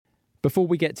Before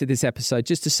we get to this episode,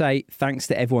 just to say thanks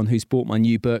to everyone who's bought my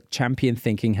new book, Champion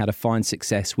Thinking: How to Find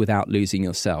Success Without Losing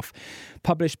Yourself.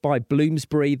 Published by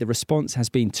Bloomsbury, the response has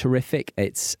been terrific.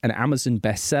 It's an Amazon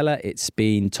bestseller. It's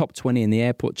been top 20 in the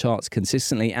airport charts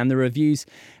consistently, and the reviews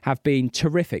have been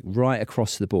terrific right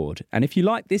across the board. And if you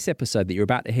like this episode that you're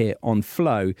about to hear on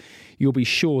Flow, you'll be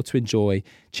sure to enjoy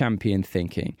Champion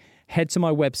Thinking. Head to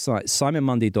my website,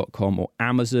 simonmundy.com, or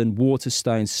Amazon,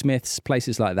 Waterstone, Smiths,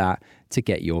 places like that to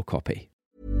get your copy.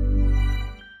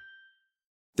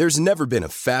 There's never been a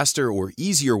faster or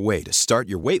easier way to start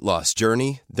your weight loss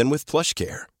journey than with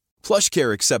PlushCare.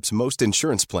 PlushCare accepts most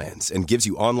insurance plans and gives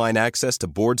you online access to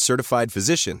board-certified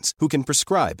physicians who can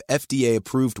prescribe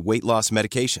FDA-approved weight loss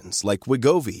medications like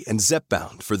Wegovy and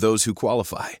Zepbound for those who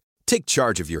qualify. Take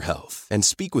charge of your health and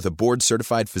speak with a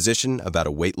board-certified physician about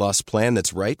a weight loss plan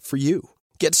that's right for you.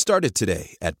 Get started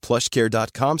today at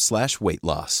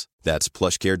plushcare.com/weight-loss. That's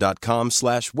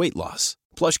plushcare.com/weight-loss.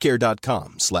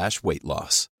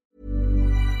 plushcare.com/weight-loss.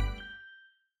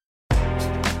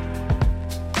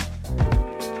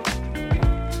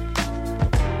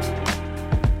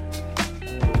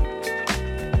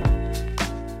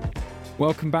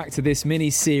 Welcome back to this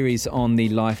mini-series on the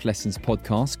Life Lessons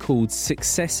podcast called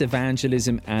Success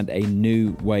Evangelism and a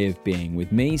New Way of Being,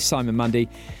 with me, Simon Mundy,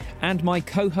 and my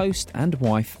co-host and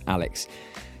wife, Alex.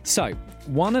 So,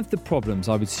 one of the problems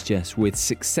I would suggest with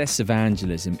success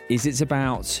evangelism is it's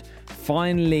about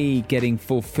finally getting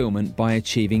fulfillment by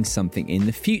achieving something in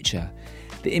the future.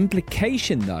 The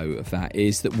implication, though, of that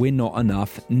is that we're not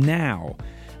enough now.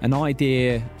 An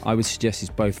idea I would suggest is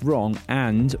both wrong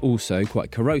and also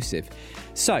quite corrosive.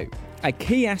 So, a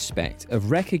key aspect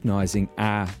of recognising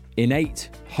our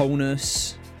innate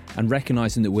wholeness and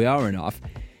recognising that we are enough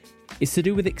is to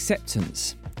do with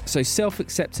acceptance. So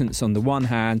self-acceptance on the one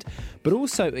hand, but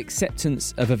also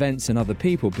acceptance of events and other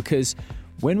people, because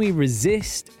when we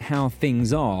resist how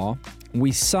things are,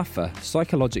 we suffer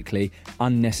psychologically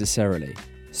unnecessarily.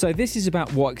 So this is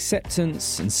about what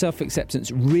acceptance and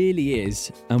self-acceptance really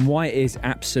is and why it is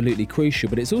absolutely crucial,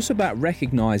 but it's also about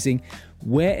recognising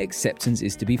where acceptance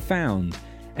is to be found.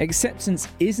 Acceptance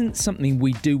isn't something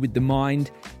we do with the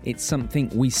mind, it's something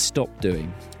we stop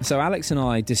doing. So Alex and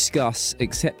I discuss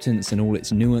acceptance and all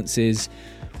its nuances,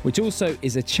 which also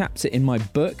is a chapter in my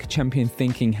book, Champion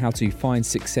Thinking: How to Find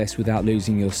Success Without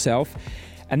Losing Yourself.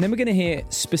 And then we're going to hear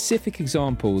specific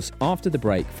examples after the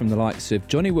break from the likes of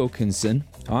Jonny Wilkinson,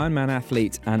 Ironman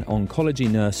athlete and oncology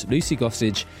nurse Lucy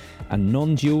Gossage, and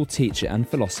non-dual teacher and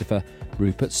philosopher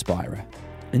Rupert Spira.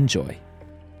 Enjoy.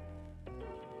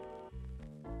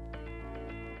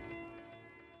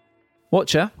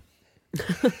 Watcher.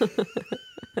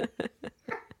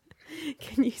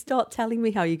 Can you start telling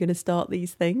me how you're going to start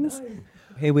these things?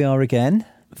 Here we are again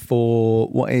for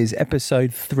what is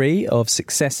episode 3 of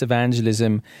Success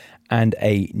Evangelism and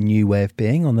a New Way of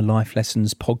Being on the Life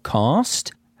Lessons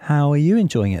podcast. How are you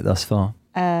enjoying it thus far?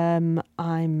 I'm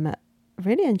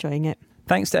really enjoying it.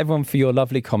 Thanks to everyone for your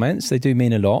lovely comments. They do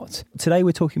mean a lot. Today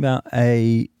we're talking about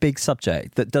a big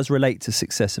subject that does relate to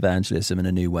success evangelism and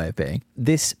a new way of being.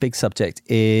 This big subject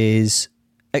is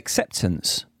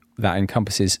acceptance. That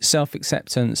encompasses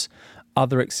self-acceptance,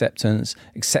 other acceptance,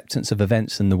 acceptance of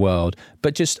events in the world,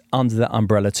 but just under that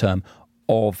umbrella term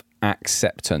of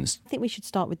acceptance. I think we should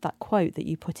start with that quote that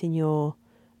you put in your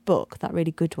book, that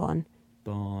really good one.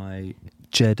 By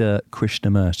Jiddu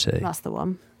Krishnamurti. That's the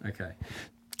one. Okay.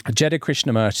 Jiddu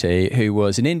Krishnamurti, who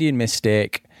was an Indian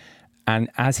mystic, and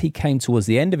as he came towards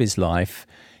the end of his life,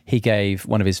 he gave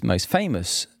one of his most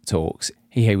famous talks.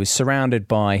 He was surrounded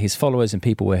by his followers and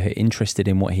people were interested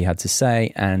in what he had to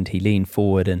say, and he leaned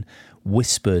forward and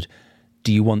whispered,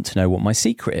 "Do you want to know what my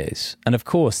secret is?" And of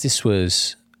course, this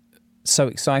was so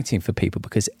exciting for people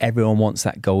because everyone wants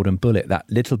that golden bullet, that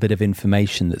little bit of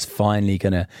information that's finally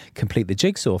going to complete the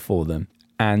jigsaw for them.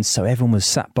 And so everyone was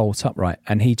sat bolt upright,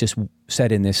 and he just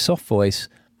said in this soft voice,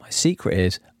 "My secret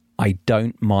is I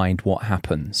don't mind what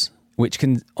happens," which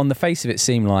can, on the face of it,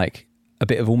 seem like a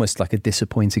bit of almost like a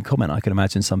disappointing comment. I can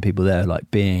imagine some people there like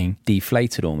being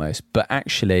deflated almost, but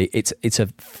actually it's a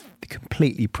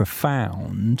completely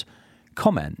profound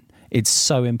comment. It's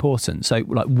so important. So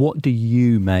like, what do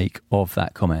you make of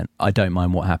that comment? I don't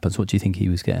mind what happens. What do you think he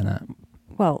was getting at?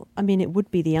 Well, I mean, it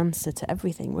would be the answer to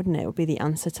everything, wouldn't it? It would be the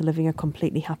answer to living a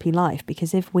completely happy life,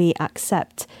 because if we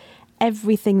accept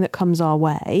everything that comes our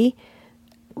way,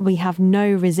 we have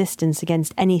no resistance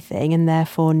against anything and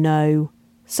therefore no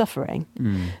suffering.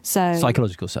 So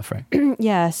psychological suffering.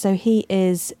 Yeah, so he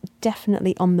is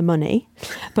definitely on the money.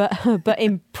 But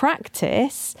in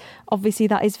practice, obviously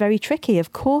that is very tricky.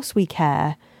 Of course we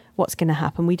care what's going to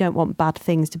happen. We don't want bad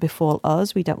things to befall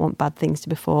us. We don't want bad things to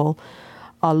befall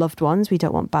our loved ones. We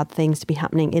don't want bad things to be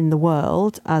happening in the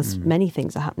world, as many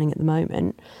things are happening at the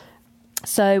moment.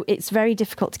 So it's very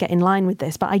difficult to get in line with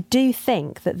this. But I do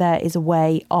think that there is a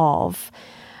way of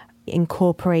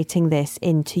incorporating this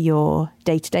into your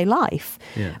day-to-day life,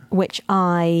 which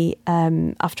I,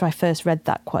 after I first read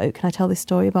that quote, can I tell this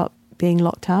story about being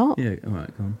locked out? Yeah, all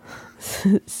right, go on.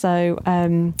 So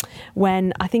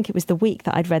when I think it was the week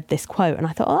that I'd read this quote, and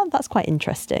I thought, oh, that's quite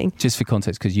interesting. Just for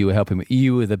context, because you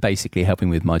were basically helping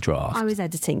with my draft. I was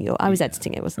editing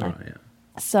it, wasn't I? Right, yeah.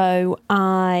 So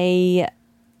I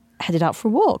headed out for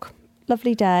a walk.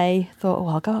 Lovely day. Thought, oh,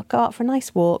 I'll go out for a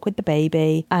nice walk with the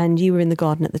baby. And you were in the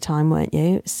garden at the time, weren't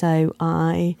you? So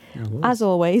I as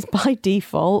always, by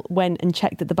default, went and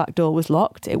checked that the back door was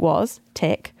locked. It was.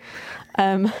 Tick.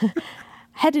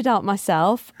 Headed out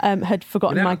myself. Had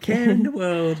forgotten my care in the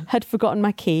world. Had forgotten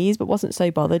my keys, but wasn't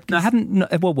so bothered. No,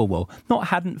 not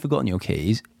hadn't forgotten your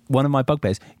keys. One of my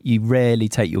bugbears, you rarely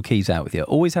take your keys out with you.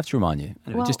 Always have to remind you.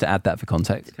 Anyway, just to add that for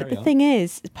context. But the thing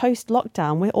is,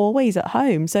 post-lockdown, we're always at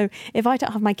home. So if I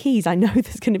don't have my keys, I know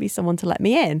there's going to be someone to let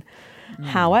me in.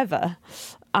 However,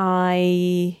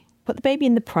 I put the baby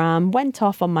in the pram, went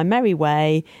off on my merry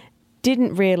way,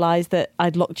 didn't realise that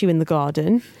I'd locked you in the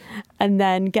garden, and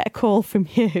then get a call from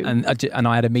you. And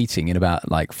I had a meeting in about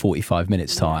 45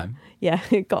 minutes' time. Yeah,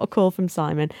 got a call from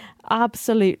Simon.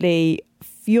 Absolutely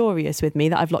furious with me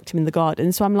that I've locked him in the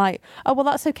garden. So I'm like, oh, well,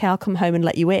 that's okay. I'll come home and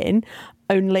let you in.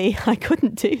 Only I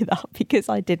couldn't do that because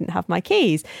I didn't have my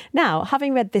keys. Now,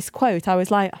 having read this quote, I was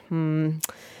like, on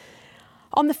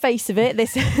the face of it,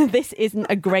 this isn't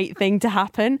a great thing to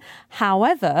happen.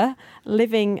 However,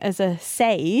 living as a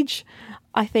sage,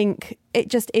 I think it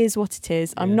just is what it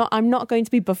is. I'm not going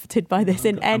to be buffeted by this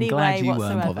in any way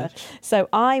whatsoever. So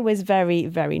I was very,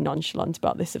 very nonchalant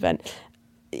about this event.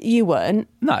 You weren't.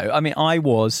 No, I mean, I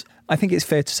was. I think it's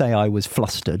fair to say I was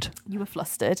flustered. You were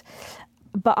flustered.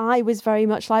 But I was very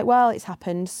much like, well, it's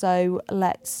happened, so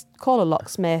let's call a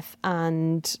locksmith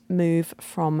and move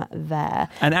from there.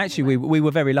 And actually, we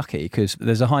were very lucky because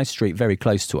there's a high street very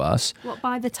close to us. Well,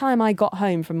 by the time I got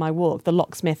home from my walk, the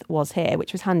locksmith was here,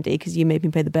 which was handy because you made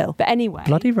me pay the bill. But anyway...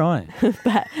 Bloody right.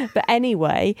 but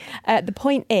anyway, the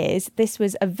point is, this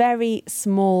was a very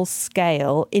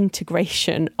small-scale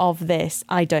integration of this,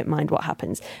 I don't mind what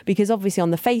happens. Because obviously,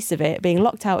 on the face of it, being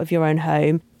locked out of your own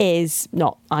home is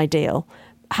not ideal.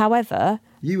 However...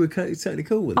 You were totally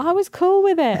cool with it. I was cool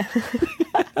with it.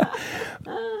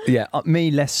 Yeah, me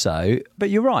less so.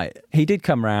 But you're right. He did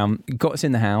come round, got us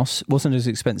in the house. Wasn't as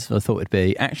expensive as I thought it'd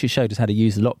be. Actually showed us how to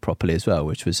use the lock properly as well,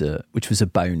 which was a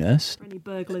bonus. For any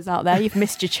burglars out there, you've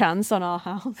missed your chance on our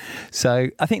house. So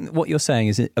I think what you're saying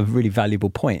is a really valuable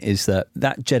point, is that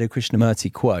Jiddu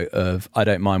Krishnamurti quote of "I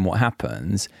don't mind what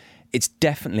happens," it's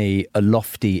definitely a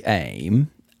lofty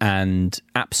aim. And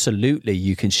absolutely,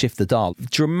 you can shift the dial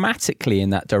dramatically in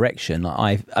that direction.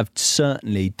 I've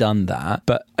certainly done that.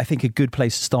 But I think a good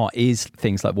place to start is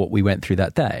things like what we went through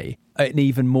that day. An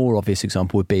even more obvious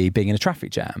example would be being in a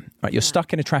traffic jam. Right, you're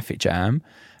stuck in a traffic jam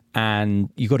and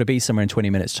you've got to be somewhere in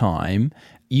 20 minutes' time.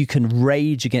 You can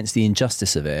rage against the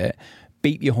injustice of it,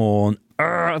 beep your horn,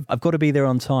 I've got to be there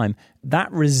on time.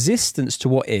 That resistance to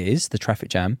what is the traffic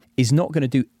jam is not going to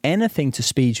do anything to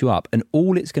speed you up. And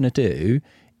all it's going to do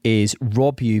is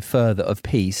rob you further of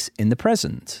peace in the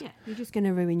present. Yeah, you're just going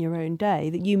to ruin your own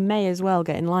day, that you may as well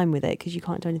get in line with it because you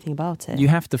can't do anything about it. You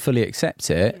have to fully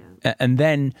accept it. Yeah. And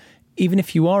then even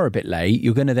if you are a bit late,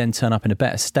 you're going to then turn up in a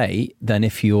better state than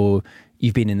if you've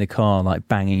been in the car like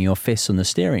banging your fists on the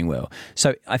steering wheel.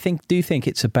 So I do think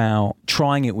it's about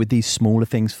trying it with these smaller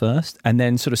things first and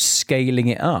then sort of scaling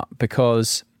it up,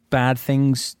 because bad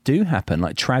things do happen.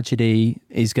 Like tragedy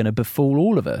is going to befall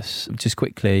all of us. Just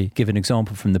quickly give an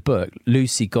example from the book.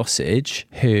 Lucy Gossage,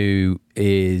 who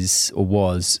is or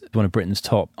was one of Britain's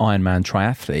top Ironman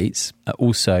triathletes,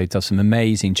 also does some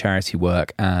amazing charity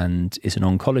work and is an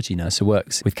oncology nurse who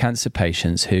works with cancer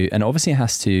patients and obviously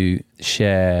has to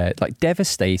share like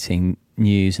devastating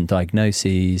news and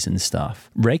diagnoses and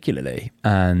stuff regularly.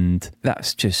 And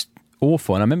that's just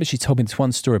awful. And I remember she told me this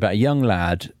one story about a young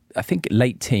lad, I think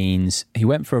late teens. He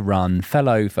went for a run, fell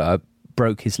over,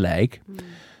 broke his leg.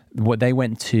 They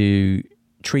went to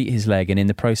treat his leg and in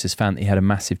the process found that he had a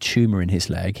massive tumour in his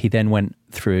leg. He then went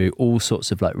through all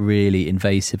sorts of like really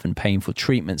invasive and painful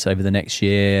treatments over the next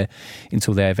year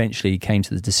until they eventually came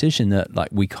to the decision that like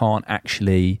we can't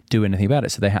actually do anything about it.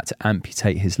 So they had to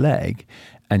amputate his leg.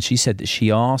 And she said that she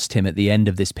asked him at the end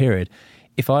of this period,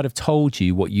 if I'd have told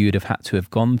you what you'd have had to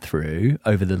have gone through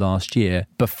over the last year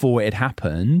before it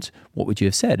happened, what would you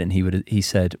have said? And he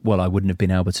said, well, I wouldn't have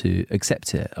been able to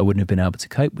accept it. I wouldn't have been able to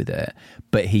cope with it.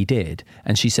 But he did.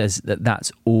 And she says that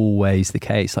that's always the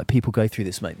case. Like, people go through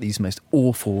these most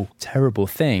awful, terrible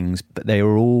things, but they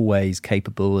are always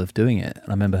capable of doing it. And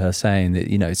I remember her saying that,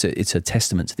 it's a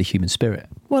testament to the human spirit.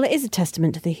 Well, it is a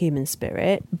testament to the human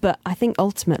spirit, but I think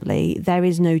ultimately there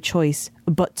is no choice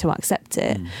but to accept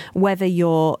it. Whether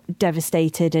you're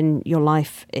devastated and your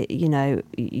life,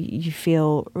 you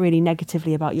feel really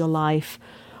negatively about your life,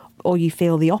 or you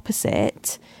feel the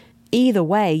opposite, either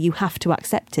way, you have to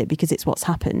accept it because it's what's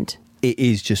happened. It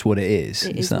is just what it is.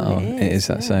 It is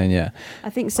that saying, yeah. I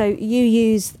think so. You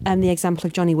use the example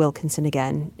of Jonny Wilkinson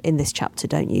again in this chapter,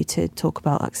 don't you, to talk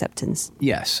about acceptance?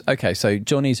 Yes. Okay, so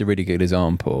Johnny's a really good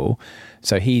example.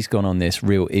 So he's gone on this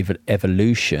real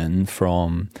evolution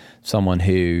from someone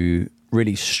who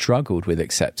really struggled with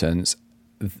acceptance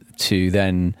to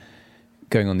then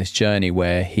going on this journey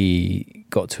where he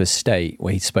got to a state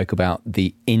where he spoke about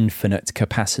the infinite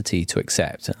capacity to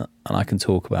accept. And we can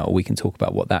talk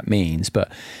about what that means. But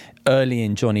early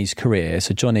in Johnny's career,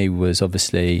 so Johnny was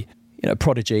obviously, a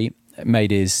prodigy,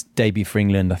 made his debut for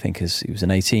England, I think, as he was an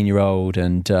 18-year-old.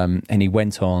 And he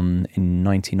went on in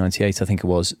 1998, I think it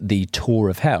was, the Tour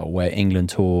of Hell, where England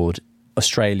toured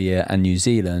Australia and New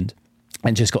Zealand,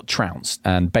 and just got trounced.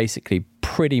 And basically,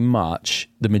 pretty much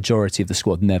the majority of the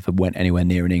squad never went anywhere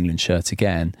near an England shirt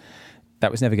again.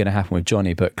 That was never going to happen with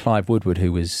Johnny, but Clive Woodward,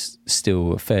 who was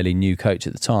still a fairly new coach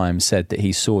at the time, said that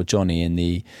he saw Johnny in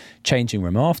the changing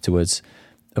room afterwards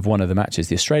of one of the matches,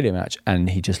 the Australia match, and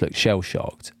he just looked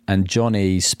shell-shocked. And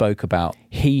Johnny spoke about,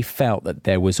 he felt that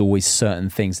there was always certain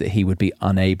things that he would be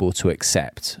unable to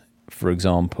accept. For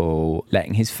example,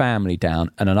 letting his family down,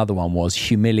 and another one was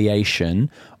humiliation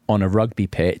on a rugby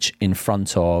pitch in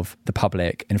front of the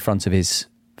public, in front of his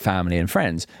family and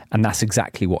friends. And that's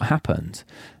exactly what happened.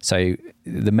 So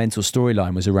the mental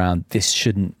storyline was around, this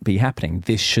shouldn't be happening,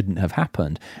 this shouldn't have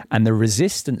happened. And the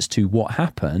resistance to what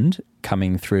happened,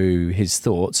 coming through his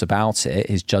thoughts about it,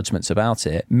 his judgments about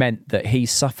it, meant that he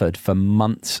suffered for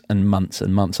months and months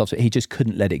and months after. He just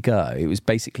couldn't let it go. It was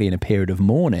basically in a period of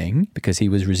mourning because he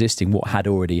was resisting what had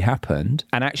already happened.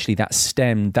 And actually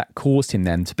that caused him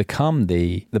then to become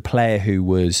the player who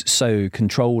was so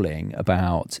controlling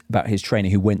about his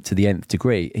training, who went to the nth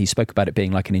degree. He spoke about it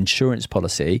being like an insurance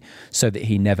policy so that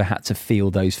he never had to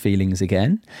feel those feelings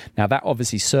again. Now, that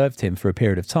obviously served him for a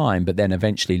period of time, but then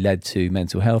eventually led to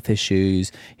mental health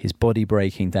issues, his body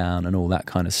breaking down and all that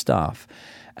kind of stuff.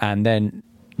 And then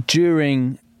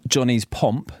during Johnny's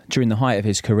pomp, during the height of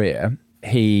his career,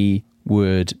 he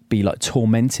would be like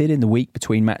tormented in the week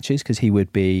between matches because he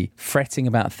would be fretting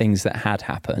about things that had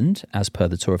happened as per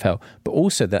the Tour of Hell, but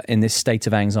also that in this state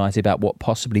of anxiety about what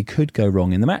possibly could go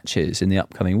wrong in the matches in the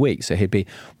upcoming week. So he'd be,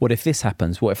 what if this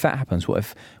happens? What if that happens? What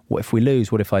if we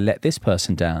lose? What if I let this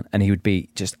person down? And he would be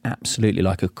just absolutely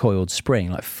like a coiled spring,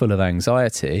 like full of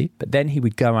anxiety. But then he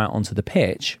would go out onto the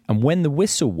pitch, and when the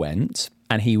whistle went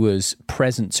and he was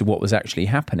present to what was actually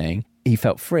happening, he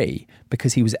felt free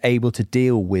because he was able to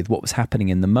deal with what was happening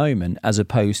in the moment, as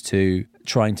opposed to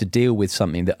trying to deal with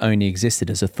something that only existed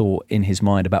as a thought in his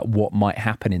mind about what might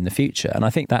happen in the future. And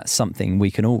I think that's something we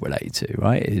can all relate to,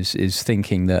 right? Is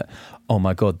thinking that, oh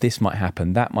my God, this might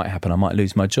happen, that might happen, I might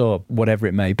lose my job, whatever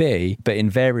it may be. But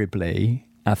invariably,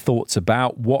 our thoughts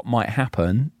about what might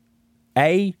happen,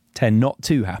 A, tend not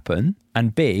to happen,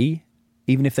 and B,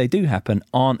 even if they do happen,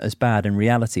 aren't as bad in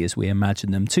reality as we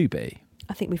imagine them to be.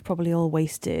 I think we've probably all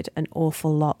wasted an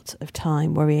awful lot of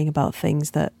time worrying about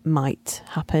things that might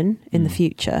happen in the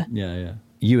future. Yeah.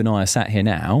 You and I are sat here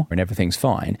now and everything's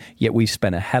fine, yet we've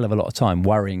spent a hell of a lot of time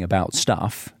worrying about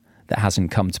stuff that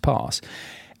hasn't come to pass.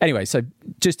 Anyway, so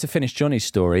just to finish Johnny's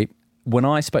story, when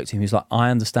I spoke to him, he was like, I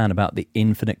understand about the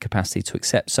infinite capacity to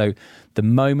accept. So the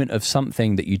moment of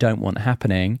something that you don't want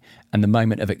happening and the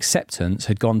moment of acceptance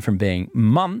had gone from being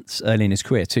months early in his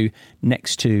career to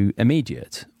next to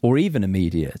immediate or even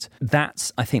immediate.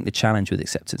 That's, I think, the challenge with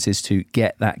acceptance, is to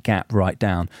get that gap right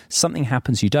down. Something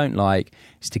happens you don't like,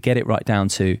 is to get it right down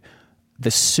to the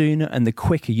sooner and the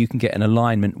quicker you can get in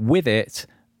alignment with it,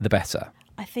 the better.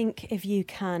 I think if you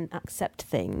can accept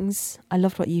things, I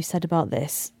loved what you said about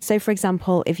this. So, for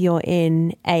example, if you're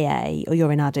in AA or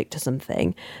you're an addict or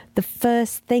something, the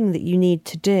first thing that you need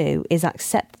to do is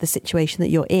accept the situation that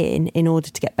you're in order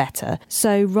to get better.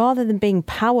 So rather than being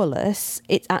powerless,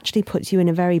 it actually puts you in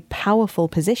a very powerful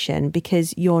position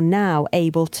because you're now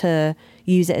able to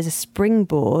use it as a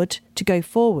springboard to go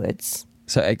forwards.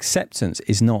 So acceptance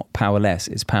is not powerless,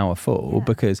 it's powerful,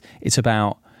 because it's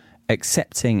about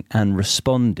accepting and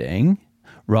responding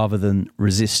rather than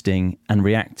resisting and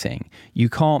reacting. You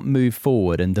can't move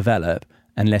forward and develop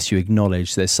unless you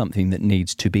acknowledge there's something that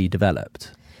needs to be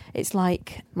developed. It's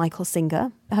like Michael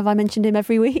Singer. Have I mentioned him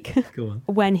every week? Go on.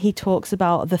 When he talks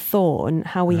about the thorn,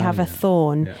 how we have a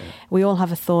thorn. Yeah. We all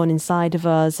have a thorn inside of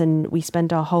us, and we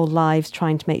spend our whole lives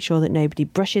trying to make sure that nobody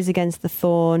brushes against the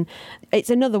thorn. It's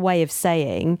another way of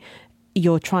saying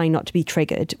you're trying not to be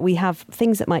triggered. We have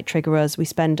things that might trigger us. We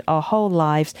spend our whole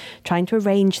lives trying to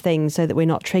arrange things so that we're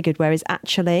not triggered, whereas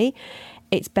actually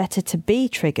it's better to be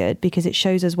triggered because it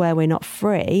shows us where we're not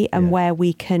free and where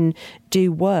we can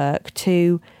do work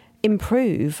to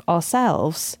improve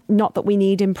ourselves. Not that we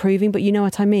need improving, but you know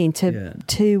what I mean, to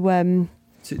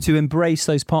embrace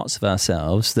those parts of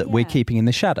ourselves that we're keeping in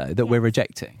the shadow, that we're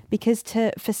rejecting. Because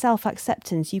for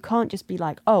self-acceptance, you can't just be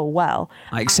like, oh, well,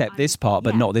 I accept this part,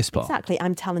 but not this part. Exactly.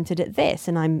 I'm talented at this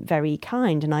and I'm very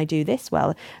kind and I do this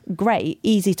well. Great,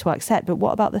 easy to accept. But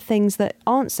what about the things that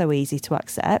aren't so easy to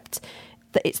accept?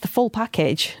 That it's the full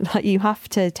package. Like, you have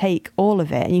to take all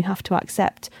of it and you have to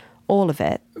accept all of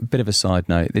it. A bit of a side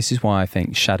note, this is why I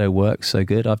think shadow work's so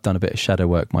good. I've done a bit of shadow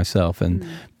work myself and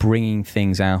bringing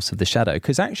things out of the shadow.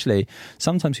 Because actually,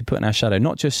 sometimes we put in our shadow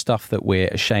not just stuff that we're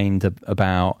ashamed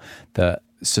about, that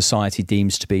society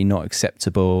deems to be not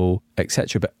acceptable,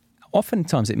 etc., but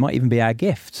oftentimes it might even be our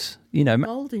gifts. You know,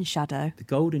 golden shadow. The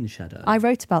golden shadow. I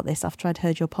wrote about this after I'd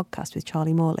heard your podcast with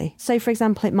Charlie Morley. So, for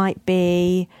example, it might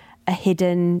be a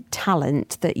hidden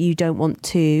talent that you don't want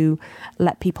to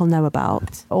let people know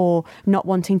about, or not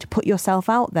wanting to put yourself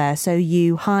out there, so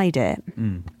you hide it.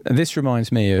 And this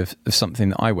reminds me of something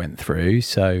that I went through.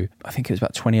 So I think it was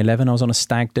about 2011. I was on a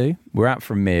stag do. We're out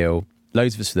for a meal.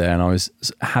 Loads of us were there, and I was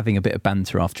having a bit of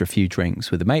banter after a few drinks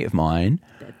with a mate of mine.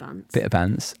 Bit of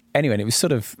bants. Anyway, and it was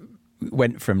sort of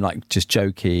went from like just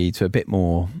jokey to a bit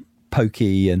more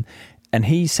pokey, and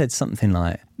he said something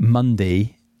like,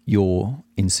 "Monday, you're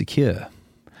insecure."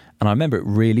 And I remember it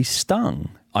really stung.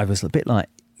 I was a bit like,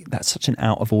 that's such an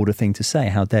out of order thing to say.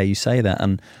 How dare you say that?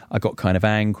 And I got kind of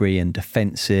angry and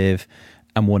defensive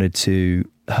and wanted to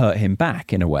hurt him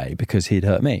back in a way because he'd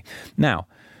hurt me. Now,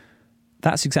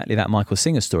 that's exactly that Michael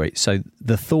Singer story. So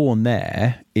the thorn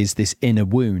there is this inner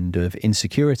wound of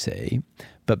insecurity.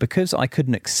 But because I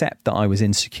couldn't accept that I was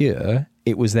insecure,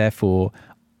 it was therefore,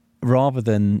 rather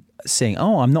than saying,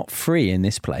 oh, I'm not free in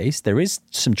this place, there is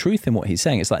some truth in what he's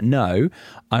saying. It's like, no,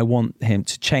 I want him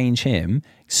to change him,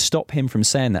 stop him from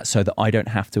saying that so that I don't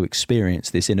have to experience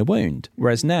this inner wound.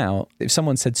 Whereas now, if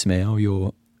someone said to me, oh,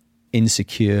 you're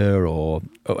insecure or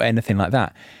anything like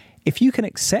that, if you can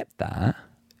accept that,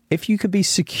 if you can be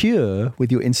secure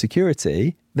with your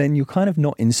insecurity, then you're kind of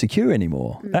not insecure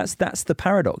anymore. That's the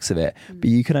paradox of it. But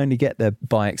you can only get there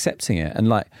by accepting it. And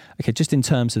like, okay, just in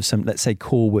terms of some, let's say,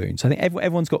 core wounds. I think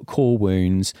everyone's got core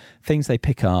wounds, things they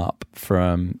pick up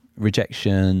from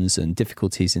rejections and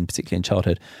difficulties, in particular in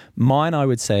childhood. Mine, I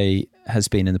would say, has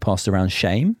been in the past around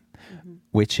shame,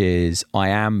 which is I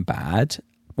am bad.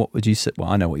 What would you say? Well,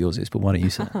 I know what yours is, but why don't you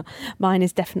say? Mine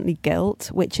is definitely guilt,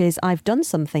 which is I've done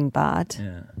something bad.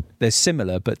 Yeah. They're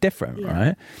similar but different,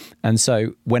 right? And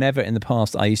so whenever in the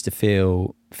past I used to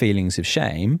feel feelings of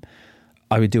shame,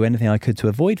 I would do anything I could to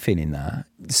avoid feeling that.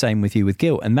 Same with you with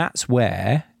guilt. And that's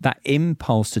where that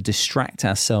impulse to distract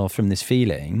ourselves from these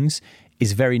feelings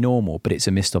is very normal, but it's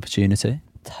a missed opportunity.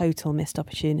 Total missed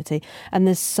opportunity. And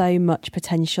there's so much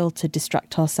potential to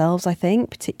distract ourselves, I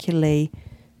think, particularly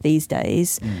these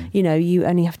days. You know, you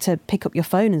only have to pick up your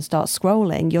phone and start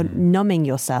scrolling. You're numbing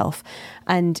yourself,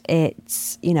 and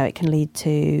it's, you know, it can lead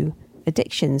to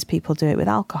addictions. People do it with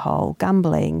alcohol,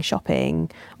 gambling, shopping,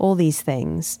 all these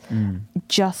things,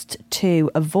 just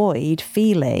to avoid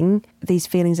feeling these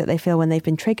feelings that they feel when they've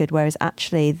been triggered, whereas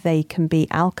actually they can be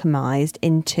alchemized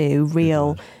into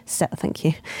real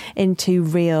into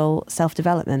real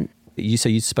self-development. You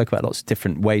spoke about lots of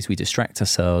different ways we distract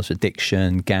ourselves: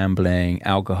 addiction, gambling,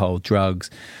 alcohol, drugs,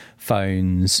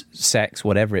 phones, sex,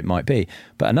 whatever it might be.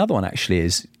 But another one actually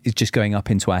is just going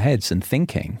up into our heads and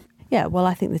thinking. Yeah, well,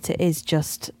 I think that it is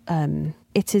just,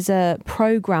 it is a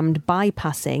programmed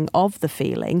bypassing of the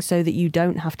feeling so that you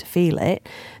don't have to feel it,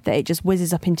 that it just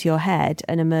whizzes up into your head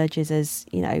and emerges as,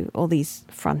 you know, all these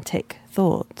frantic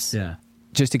thoughts. Yeah.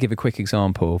 Just to give a quick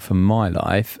example from my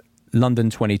life, London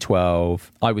 2012,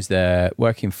 I was there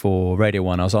working for Radio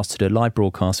 1. I was asked to do a live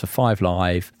broadcast for 5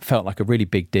 Live. Felt like a really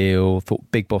big deal. Thought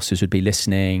big bosses would be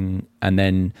listening. And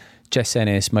then Jess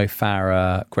Ennis, Mo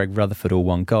Farah, Greg Rutherford all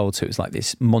won gold. So it was like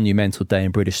this monumental day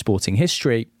in British sporting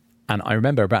history. And I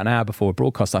remember about an hour before a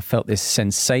broadcast, I felt this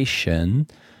sensation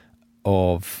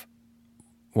of,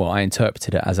 well, I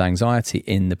interpreted it as anxiety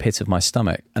in the pit of my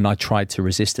stomach. And I tried to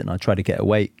resist it and I tried to get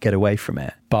away from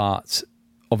it. But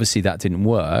obviously that didn't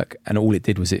work, and all it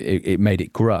did was it made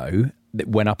it grow. It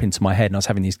went up into my head, and I was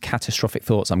having these catastrophic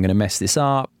thoughts. I'm going to mess this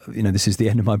up. This is the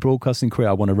end of my broadcasting career.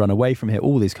 I want to run away from here,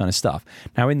 all this kind of stuff.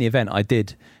 Now, in the event, I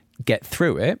did get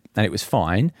through it, and it was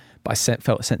fine, but I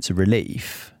felt a sense of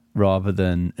relief rather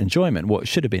than enjoyment, what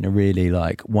should have been a really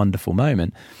wonderful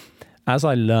moment. As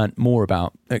I learnt more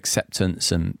about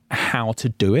acceptance and how to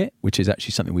do it, which is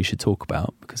actually something we should talk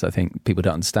about, because I think people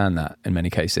don't understand that in many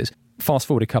cases. Fast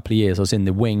forward a couple of years, I was in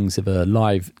the wings of a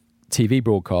live TV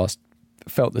broadcast,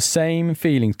 felt the same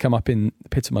feelings come up in the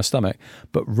pit of my stomach,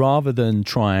 but rather than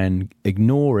try and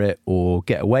ignore it or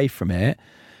get away from it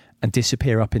and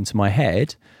disappear up into my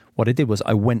head, what I did was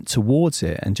I went towards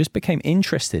it and just became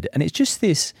interested. And it's just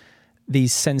these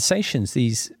sensations,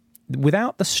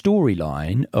 without the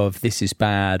storyline of this is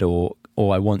bad or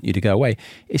I want you to go away.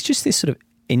 It's just this sort of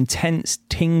intense,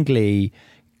 tingly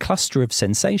cluster of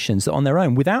sensations that on their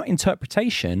own, without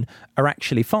interpretation, are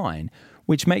actually fine,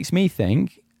 which makes me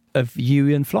think of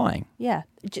you and flying. Yeah.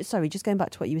 Sorry, just going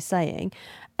back to what you were saying,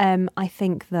 I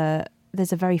think that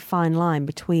there's a very fine line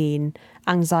between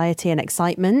anxiety and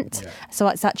excitement. Yeah. So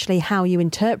it's actually how you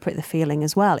interpret the feeling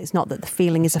as well. It's not that the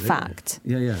feeling is a fact.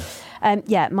 Yeah.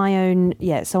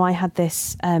 So I had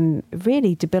this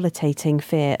really debilitating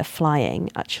fear of flying,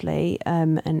 actually.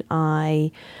 And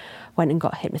I went and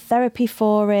got hypnotherapy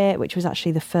for it, which was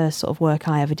actually the first sort of work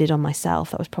I ever did on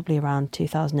myself. That was probably around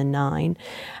 2009.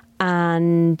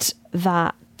 And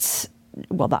that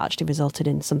actually resulted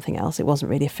in something else. It wasn't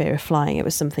really a fear of flying. It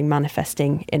was something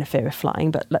manifesting in a fear of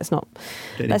flying. But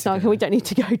we don't need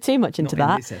to go too much into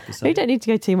that. We don't need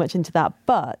to go too much into that.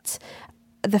 But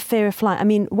the fear of flying, I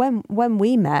mean, when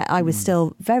we met, I was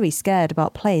still very scared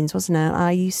about planes, wasn't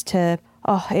I?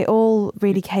 It all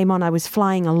really came on. I was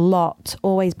flying a lot,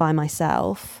 always by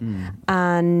myself.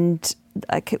 And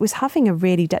it was having a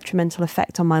really detrimental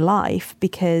effect on my life,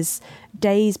 because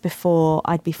days before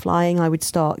I'd be flying, I would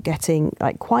start getting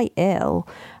quite ill.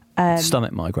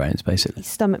 Stomach migraines, basically.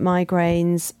 Stomach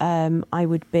migraines. I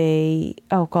would be,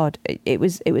 it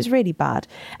was really bad.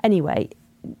 Anyway,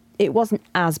 it wasn't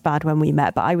as bad when we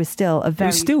met, but I was still It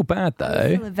was still bad, though. I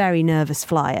was still a very nervous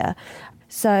flyer.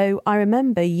 So I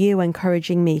remember you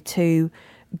encouraging me to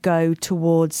go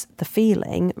towards the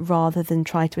feeling rather than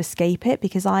try to escape it,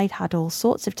 because I'd had all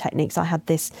sorts of techniques. I had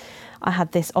this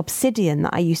obsidian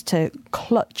that I used to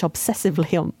clutch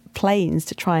obsessively on planes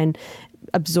to try and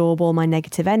absorb all my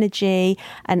negative energy,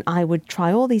 and I would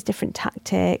try all these different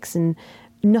tactics and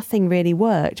nothing really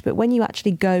worked. But when you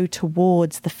actually go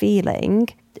towards the feeling,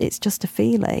 it's just a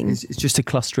feeling. It's just a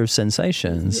cluster of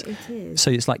sensations. It is.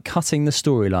 So it's like cutting the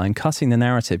storyline, cutting the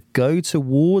narrative, go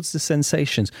towards the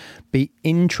sensations, be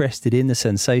interested in the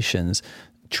sensations,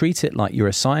 treat it like you're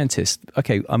a scientist.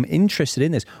 Okay, I'm interested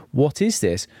in this. What is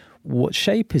this? What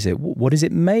shape is it? What is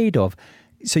it made of?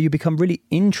 So you become really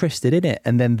interested in it.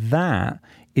 And then that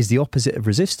is the opposite of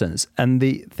resistance. And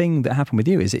the thing that happened with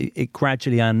you is it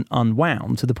gradually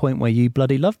unwound to the point where you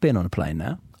bloody love being on a plane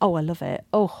now. Oh, I love it.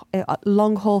 A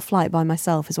long haul flight by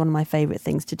myself is one of my favourite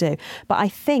things to do. But I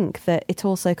think that it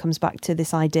also comes back to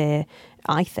this idea,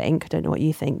 I don't know what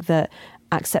you think, that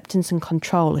acceptance and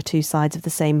control are two sides of the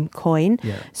same coin.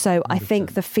 Yeah, so 100%. I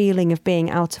think the feeling of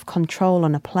being out of control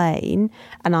on a plane,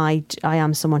 and I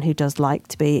am someone who does like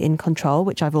to be in control,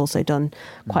 which I've also done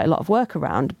quite a lot of work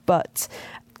around, but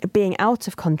being out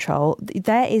of control,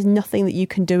 there is nothing that you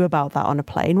can do about that on a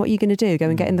plane. What are you going to do? Go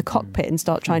and get in the cockpit and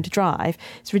start trying to drive?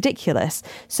 It's ridiculous.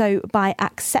 So by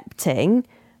accepting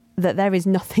that there is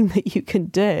nothing that you can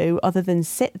do other than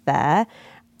sit there,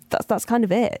 that's kind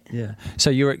of it. Yeah. So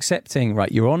you're accepting, right,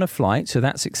 you're on a flight, so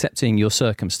that's accepting your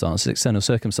circumstances, external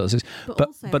circumstances.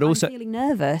 But also I'm feeling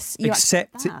nervous.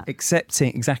 Accepting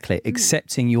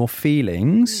your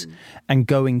feelings and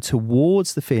going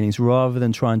towards the feelings rather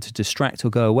than trying to distract or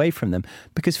go away from them.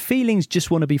 Because feelings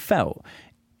just want to be felt.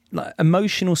 Like,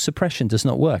 emotional suppression does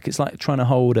not work. It's like trying to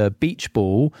hold a beach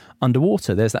ball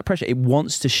underwater. There's that pressure. It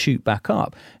wants to shoot back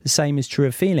up. The same is true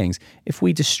of feelings. If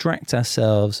we distract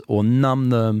ourselves or numb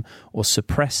them or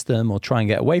suppress them or try and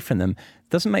get away from them, it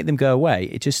doesn't make them go away.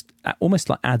 It just almost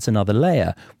like adds another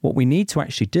layer. What we need to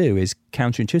actually do is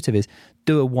counterintuitive, is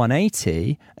do a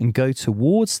 180 and go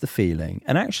towards the feeling.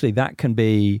 And actually that can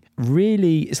be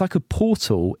really, it's like a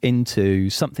portal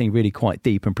into something really quite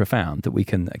deep and profound that we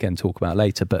can again talk about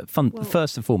later. But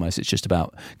first and foremost, it's just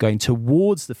about going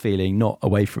towards the feeling, not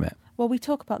away from it. Well, we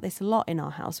talk about this a lot in our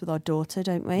house with our daughter,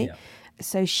 don't we? Yeah.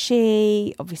 So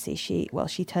she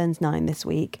turns 9 this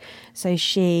week. So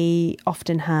she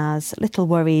often has little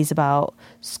worries about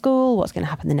school, what's going to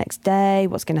happen the next day,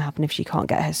 what's going to happen if she can't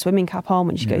get her swimming cap on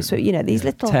when she goes swim. You know, these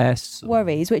little tests,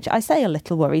 worries, which I say are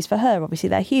little worries for her. Obviously,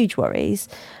 they're huge worries.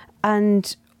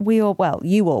 And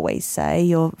you always say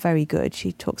you're very good.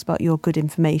 She talks about your good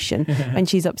information. When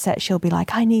she's upset, she'll be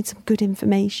like, I need some good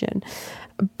information.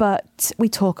 But we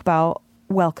talk about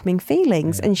welcoming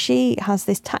feelings, and she has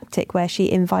this tactic where she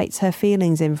invites her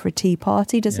feelings in for a tea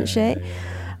party, doesn't she?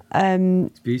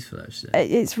 It's beautiful, actually.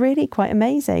 It's really quite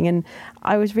amazing, and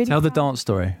I was really tell the dance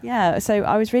story. Yeah, so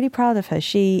I was really proud of her.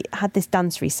 She had this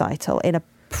dance recital in a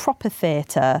proper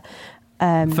theatre.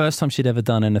 First time she'd ever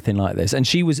done anything like this, and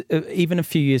she was even a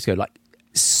few years ago, like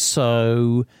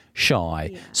so shy.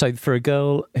 Yeah. So for a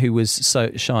girl who was so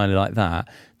shy like that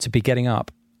to be getting up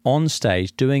on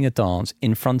stage doing a dance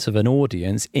in front of an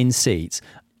audience in seats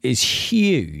is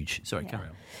huge. Sorry, carry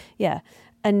on. Yeah,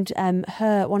 and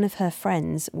one of her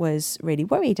friends was really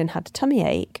worried and had a tummy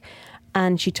ache,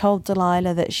 and she told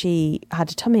Delilah that she had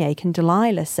a tummy ache, and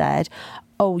Delilah said,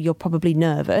 oh, you're probably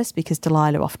nervous, because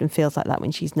Delilah often feels like that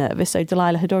when she's nervous. So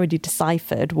Delilah had already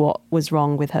deciphered what was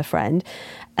wrong with her friend,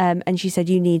 and she said,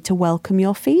 you need to welcome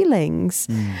your feelings.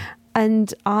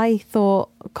 And I thought,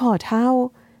 God,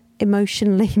 how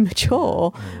emotionally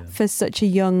mature for such a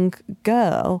young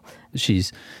girl.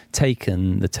 She's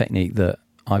taken the technique that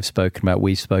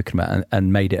we've spoken about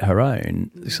and made it her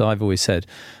own. So I've always said,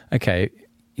 okay,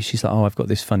 she's like, oh, I've got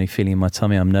this funny feeling in my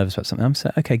tummy, I'm nervous about something. I'm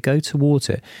saying, okay, go towards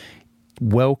it,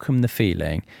 welcome the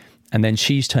feeling. And then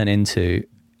she's turned into,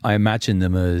 I imagine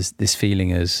them as this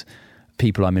feeling as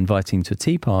people I'm inviting to a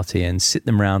tea party, and sit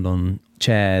them round on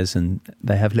chairs, and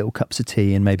they have little cups of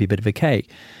tea and maybe a bit of a cake.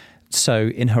 So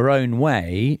in her own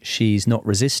way, she's not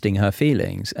resisting her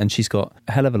feelings, and she's got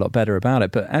a hell of a lot better about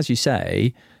it. But as you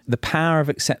say, the power of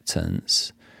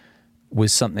acceptance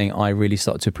was something I really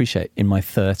started to appreciate in my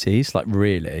 30s. Like,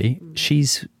 really,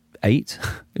 she's 8,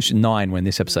 she's 9 when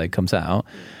this episode comes out.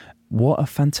 What a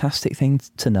fantastic thing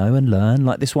to know and learn.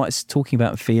 Like, this is why it's talking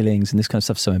about feelings and this kind of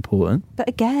stuff is so important. But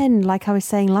again, like I was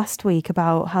saying last week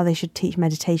about how they should teach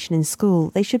meditation in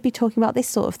school, they should be talking about this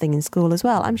sort of thing in school as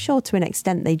well. I'm sure to an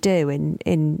extent they do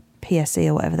in PSE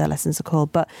or whatever their lessons are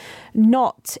called, but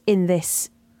not in this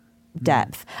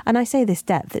depth. And I say this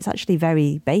depth, it's actually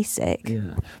very basic.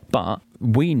 Yeah. But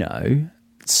we know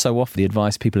so often the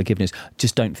advice people are giving is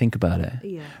just don't think about it.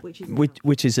 Yeah,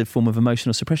 which is a form of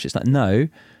emotional suppression. It's like, no,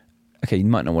 okay, you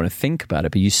might not want to think about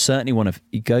it, but you certainly want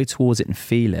to go towards it and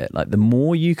feel it. Like, the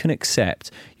more you can accept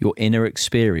your inner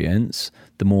experience,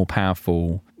 the more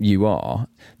powerful you are.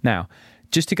 Now,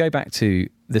 just to go back to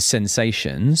the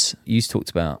sensations, you talked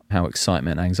about how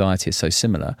excitement and anxiety are so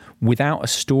similar. Without a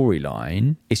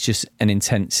storyline, it's just an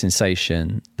intense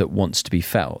sensation that wants to be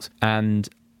felt. And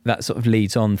that sort of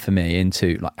leads on for me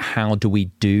into, like, how do we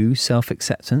do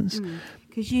self-acceptance?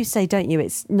 Because you say, don't you,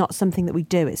 it's not something that we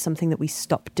do, it's something that we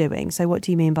stop doing. So what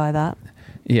do you mean by that?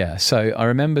 Yeah, so I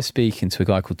remember speaking to a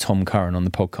guy called Tom Curran on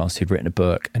the podcast who'd written a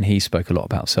book, and he spoke a lot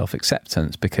about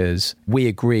self-acceptance, because we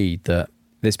agreed that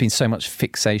there's been so much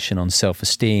fixation on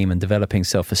self-esteem and developing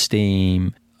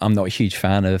self-esteem. I'm not a huge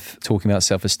fan of talking about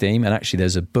self-esteem. And actually,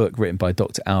 there's a book written by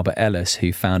Dr. Albert Ellis,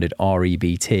 who founded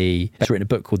REBT. He's written a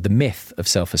book called The Myth of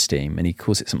Self-Esteem. And he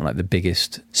calls it something like the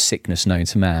biggest sickness known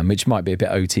to man, which might be a bit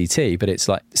OTT. But it's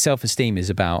like, self-esteem is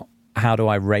about, how do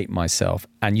I rate myself?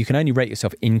 And you can only rate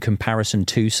yourself in comparison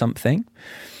to something.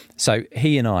 So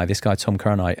he and I, this guy Tom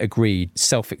Curran and I, agreed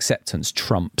self-acceptance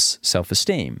trumps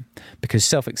self-esteem, because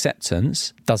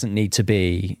self-acceptance doesn't need to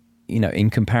be, in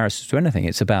comparison to anything.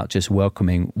 It's about just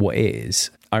welcoming what is.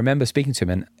 I remember speaking to him,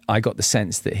 and I got the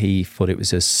sense that he thought it was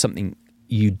just something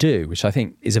you do, which I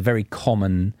think is a very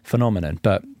common phenomenon.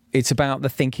 But it's about the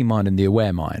thinking mind and the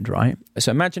aware mind, right? So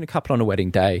imagine a couple on a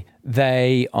wedding day.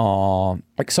 They are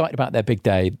excited about their big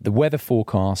day. The weather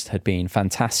forecast had been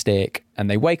fantastic, and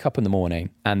they wake up in the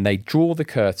morning and they draw the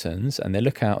curtains and they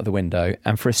look out of the window,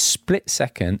 and for a split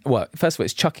second, well, first of all,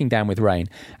 it's chucking down with rain.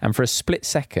 And for a split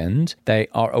second, they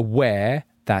are aware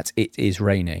that it is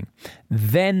raining.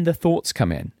 Then the thoughts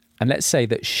come in. And let's say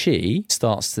that she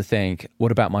starts to think,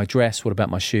 what about my dress? What about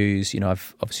my shoes?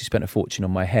 I've obviously spent a fortune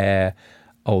on my hair.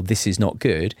 Oh, this is not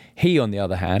good. He, on the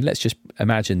other hand, let's just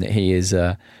imagine that he has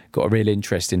got a real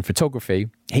interest in photography.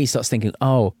 He starts thinking,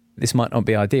 oh, this might not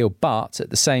be ideal, but at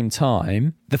the same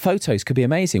time, the photos could be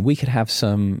amazing. We could have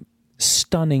some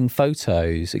stunning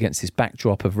photos against this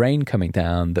backdrop of rain coming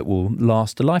down that will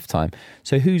last a lifetime.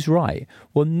 So who's right?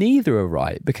 Well, neither are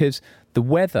right, because the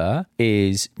weather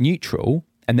is neutral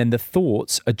And then the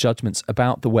thoughts are judgments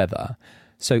about the weather.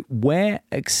 So where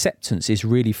acceptance is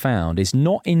really found is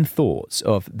not in thoughts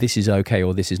of this is okay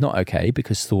or this is not okay,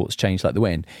 because thoughts change like the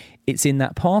wind. It's in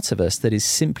that part of us that is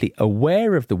simply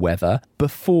aware of the weather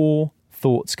before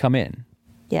thoughts come in.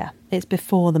 Yeah, it's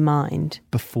before the mind.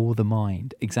 Before the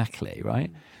mind, exactly,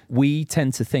 right? We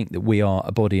tend to think that we are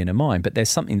a body and a mind, but there's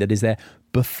something that is there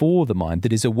before the mind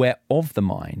that is aware of the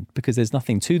mind, because there's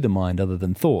nothing to the mind other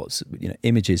than thoughts,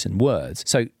 images and words.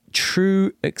 So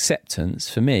true acceptance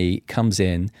for me comes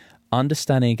in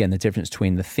understanding again the difference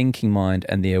between the thinking mind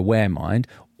and the aware mind,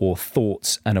 or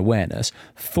thoughts and awareness.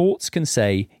 Thoughts can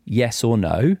say yes or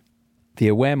no. The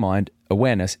aware mind,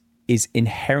 awareness, is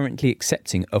inherently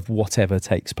accepting of whatever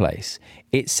takes place.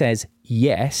 It says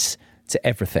yes to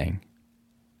everything.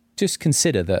 Just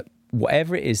consider that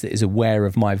whatever it is that is aware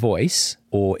of my voice,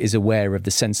 or is aware of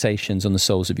the sensations on the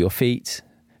soles of your feet,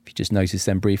 if you just notice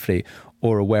them briefly,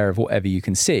 or aware of whatever you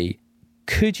can see,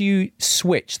 could you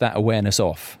switch that awareness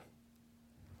off?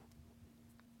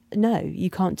 No, you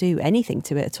can't do anything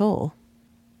to it at all.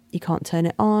 You can't turn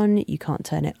it on, you can't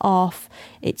turn it off.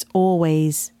 It's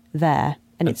always there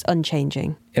and it's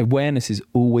unchanging. Awareness is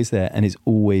always there and is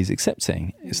always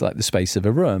accepting. It's like the space of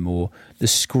a room or the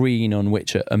screen on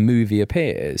which a movie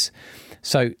appears.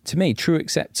 So to me, true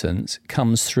acceptance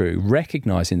comes through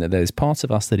recognizing that there's part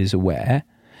of us that is aware,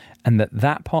 and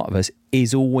that part of us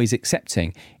is always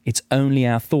accepting. It's only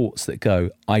our thoughts that go,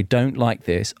 I don't like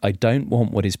this, I don't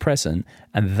want what is present,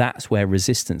 and that's where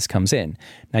resistance comes in.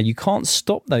 Now, you can't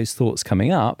stop those thoughts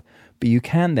coming up, but you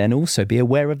can then also be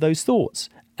aware of those thoughts,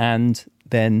 and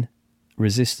then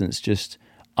resistance just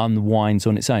unwinds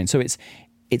on its own. So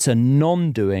it's a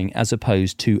non-doing as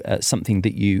opposed to something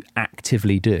that you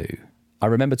actively do. I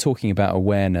remember talking about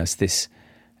awareness, this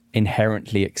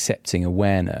inherently accepting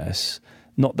awareness,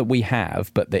 not that we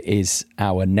have, but that is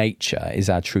our nature, is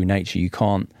our true nature. You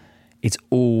can't, it's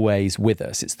always with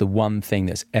us. It's the one thing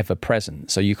that's ever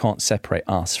present. So you can't separate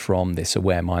us from this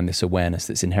aware mind, this awareness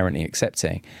that's inherently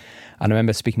accepting. And I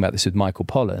remember speaking about this with Michael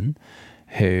Pollan,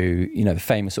 who, the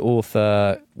famous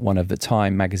author, one of the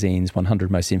Time magazine's 100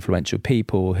 most influential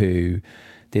people, who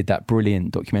did that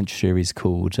brilliant documentary series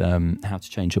called How to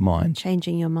Change Your Mind.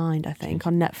 Changing Your Mind, I think,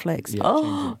 on Netflix.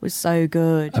 Yeah, it was so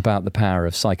good. About the power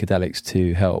of psychedelics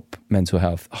to help mental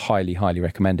health. Highly, highly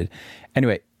recommended.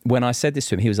 Anyway, when I said this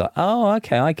to him, he was like, oh,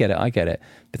 okay, I get it.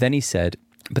 But then he said,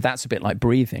 but that's a bit like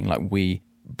breathing. Like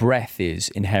breath is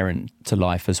inherent to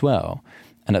life as well.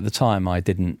 And at the time, I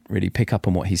didn't really pick up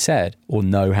on what he said or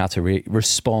know how to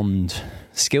respond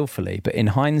skillfully. But in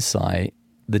hindsight,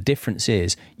 the difference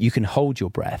is you can hold your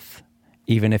breath,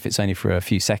 even if it's only for a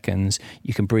few seconds.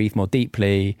 You can breathe more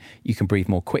deeply, you can breathe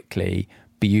more quickly,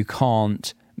 but you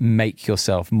can't make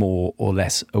yourself more or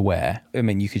less aware. I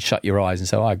mean, you could shut your eyes and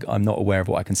say, I'm not aware of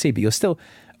what I can see, but you're still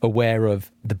aware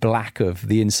of the black of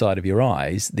the inside of your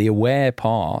eyes. The aware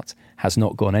part has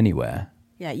not gone anywhere.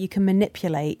 Yeah, you can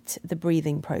manipulate the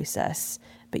breathing process,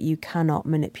 but you cannot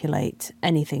manipulate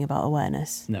anything about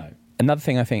awareness. No. Another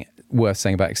thing I think worth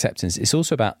saying about acceptance, it's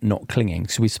also about not clinging.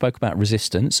 So we spoke about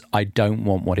resistance. I don't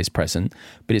want what is present,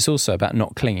 but it's also about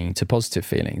not clinging to positive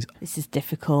feelings. This is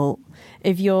difficult.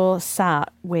 If you're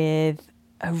sat with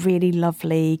a really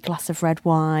lovely glass of red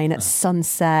wine at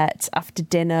sunset after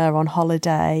dinner on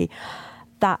holiday,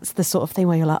 that's the sort of thing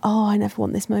where you're like, oh, I never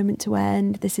want this moment to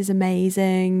end. This is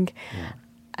amazing. Yeah.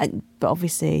 But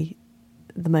obviously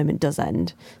the moment does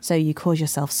end. So you cause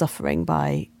yourself suffering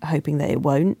by hoping that it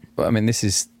won't. Well, I mean, this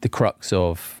is the crux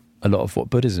of a lot of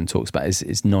what Buddhism talks about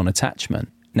is non-attachment.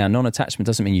 Now, non-attachment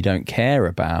doesn't mean you don't care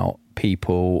about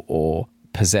people or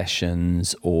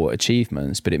possessions or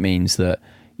achievements, but it means that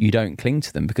you don't cling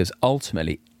to them, because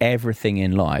ultimately everything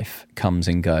in life comes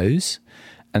and goes.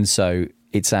 And so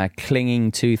it's our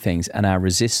clinging to things and our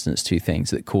resistance to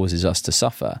things that causes us to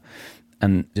suffer.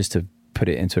 And just to put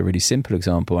it into a really simple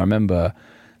example, I remember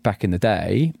back in the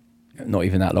day, not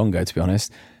even that long ago, to be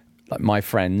honest, like my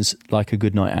friends like a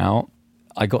good night out.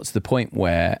 I got to the point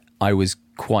where I was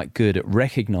quite good at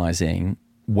recognizing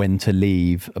when to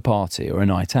leave a party or a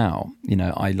night out.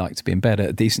 I like to be in bed at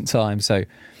a decent time. So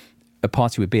a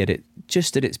party would be at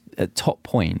its top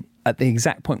point, at the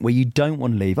exact point where you don't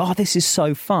want to leave. Oh, this is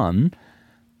so fun.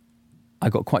 I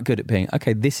got quite good at being,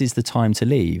 okay, this is the time to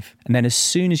leave. And then as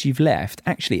soon as you've left,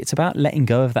 actually, it's about letting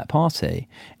go of that party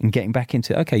and getting back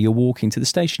into, okay, you're walking to the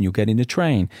station, you're getting a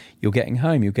train, you're getting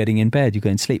home, you're getting in bed, you're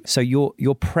going to sleep. So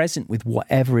you're present with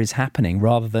whatever is happening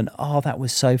rather than, oh, that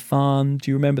was so fun. Do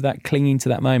you remember that? Clinging to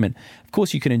that moment. Of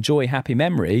course, you can enjoy happy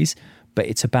memories, but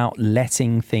it's about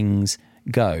letting things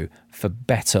go, for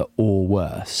better or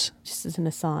worse. Just as an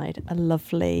aside, a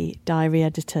lovely diary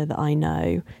editor that I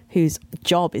know whose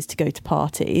job is to go to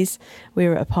parties. We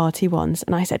were at a party once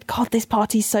and I said, God, this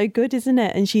party's so good, isn't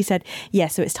it? And she said, yeah,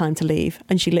 so it's time to leave.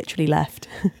 And she literally left.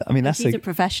 I mean, she's a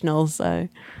professional, so.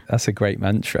 That's a great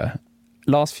mantra.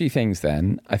 Last few things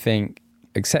then. I think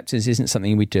acceptance isn't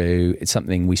something we do, it's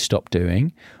something we stop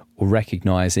doing, or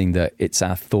recognising that it's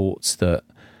our thoughts that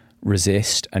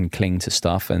resist and cling to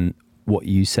stuff. And what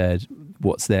you said,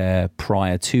 what's there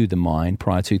prior to the mind,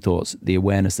 prior to thoughts, the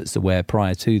awareness that's aware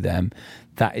prior to them,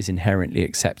 that is inherently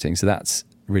accepting. So that's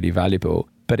really valuable.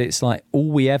 But it's like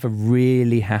all we ever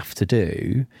really have to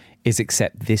do is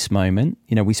accept this moment.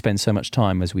 You know, we spend so much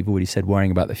time, as we've already said,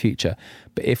 worrying about the future.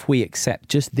 But if we accept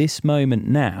just this moment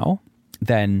now,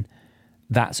 then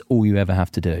that's all you ever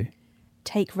have to do.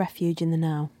 Take refuge in the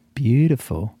now.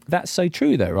 Beautiful. That's so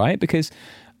true though, right? Because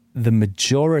the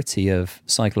majority of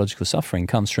psychological suffering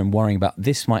comes from worrying about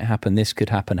this might happen, this could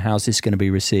happen, how's this going to be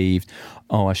received?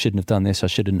 Oh, I shouldn't have done this, I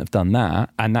shouldn't have done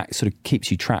that. And that sort of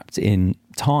keeps you trapped in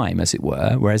time, as it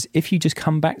were. Whereas if you just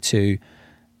come back to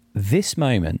this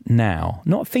moment now,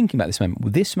 not thinking about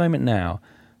this moment now,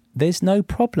 there's no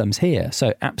problems here.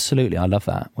 So absolutely, I love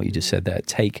that, what you just said there.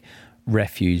 Take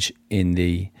refuge in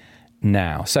the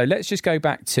now. So let's just go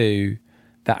back to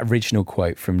that original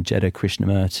quote from Jiddu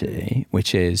Krishnamurti,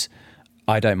 which is,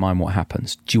 I don't mind what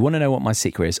happens. Do you want to know what my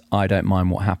secret is? I don't mind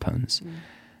what happens.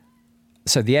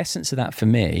 So the essence of that for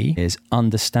me is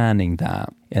understanding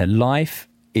that life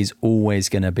is always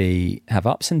going to have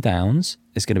ups and downs.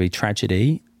 There's going to be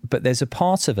tragedy, but there's a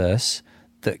part of us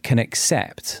that can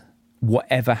accept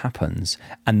whatever happens.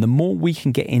 And the more we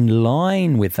can get in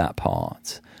line with that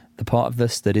part, the part of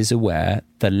us that is aware,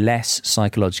 the less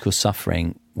psychological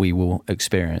suffering we will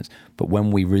experience. But when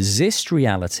we resist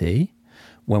reality,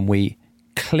 when we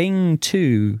cling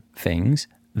to things,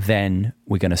 then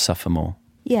we're going to suffer more.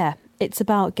 Yeah, it's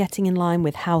about getting in line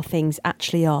with how things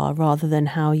actually are rather than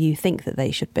how you think that they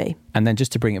should be. And then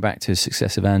just to bring it back to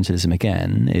success evangelism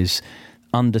again, is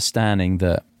understanding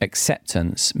that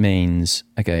acceptance means,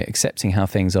 okay, accepting how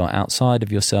things are outside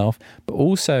of yourself, but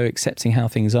also accepting how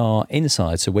things are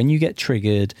inside. So when you get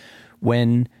triggered,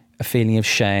 when a feeling of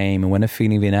shame and when a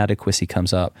feeling of inadequacy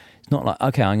comes up, it's not like,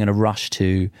 okay, I'm going to rush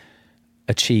to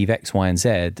achieve X, Y, and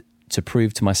Z to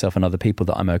prove to myself and other people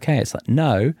that I'm okay. It's like,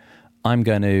 no, I'm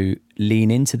going to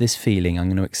lean into this feeling. I'm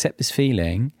going to accept this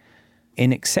feeling.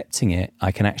 In accepting it,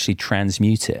 I can actually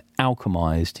transmute it,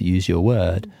 alchemize, to use your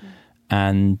word,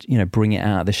 and, you know, bring it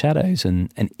out of the shadows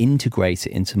and integrate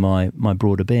it into my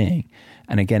broader being.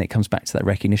 And again, it comes back to that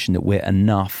recognition that we're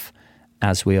enough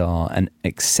as we are, and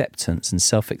acceptance and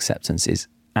self-acceptance is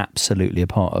absolutely a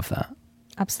part of that.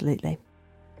 Absolutely.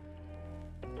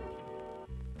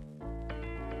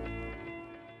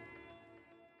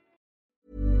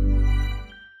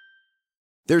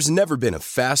 There's never been a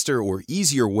faster or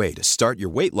easier way to start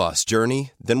your weight loss journey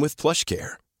than with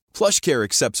PlushCare. PlushCare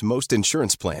accepts most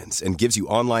insurance plans and gives you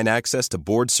online access to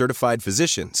board-certified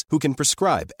physicians who can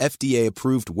prescribe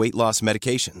FDA-approved weight loss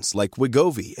medications like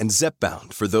Wegovy and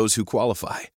Zepbound for those who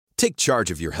qualify. Take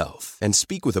charge of your health and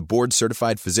speak with a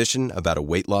board-certified physician about a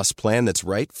weight loss plan that's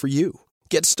right for you.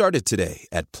 Get started today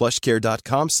at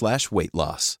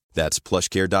plushcare.com/weight-loss. That's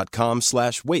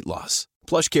plushcare.com/weight-loss.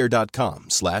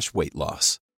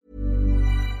 plushcare.com/weight-loss.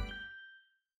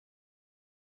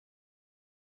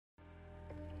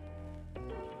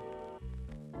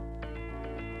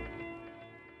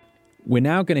 We're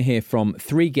now going to hear from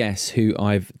three guests who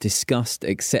I've discussed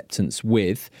acceptance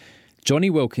with. Jonny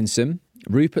Wilkinson,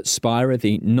 Rupert Spira,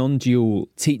 the non-dual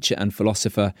teacher and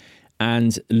philosopher,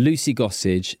 and Lucy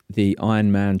Gossage, the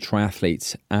Ironman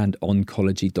triathlete and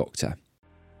oncology doctor.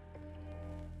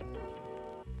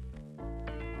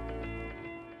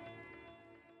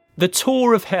 The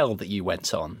tour of hell that you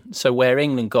went on, so where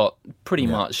England got pretty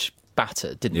much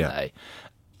battered, didn't they?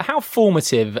 How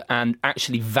formative and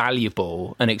actually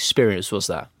valuable an experience was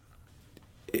that?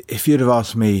 If you'd have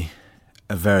asked me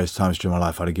at various times during my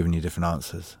life, I'd have given you different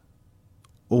answers.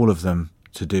 All of them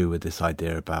to do with this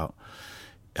idea about,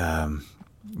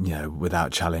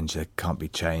 without challenge, there can't be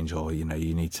change, or, you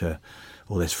need to,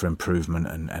 all this for improvement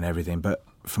and everything. But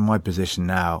from my position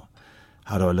now,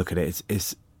 how do I look at it?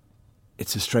 It's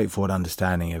a straightforward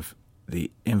understanding of the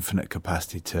infinite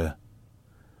capacity to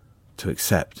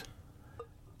accept.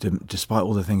 Despite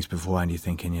all the things beforehand, you're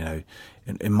thinking, in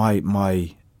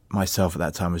myself at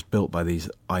that time was built by these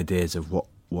ideas of what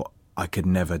I could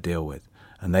never deal with.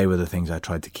 And they were the things I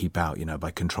tried to keep out,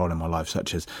 by controlling my life,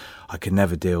 such as I could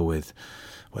never deal with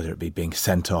whether it be being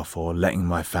sent off or letting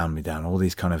my family down, all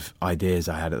these kind of ideas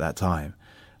I had at that time.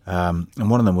 And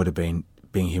one of them would have been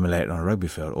being humiliated on a rugby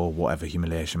field, or whatever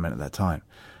humiliation meant at that time.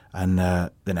 And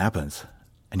then it happens.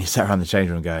 And you sat around the change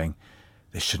room going,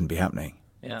 this shouldn't be happening.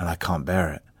 Yeah. And I can't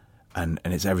bear it. And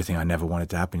it's everything I never wanted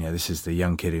to happen. This is the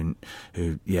young kid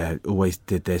who always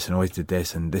did this,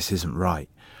 and this isn't right.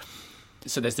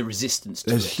 So there's the resistance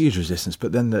to There's it. huge resistance,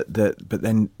 but then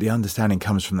the understanding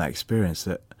comes from that experience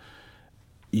that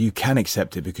you can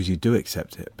accept it because you do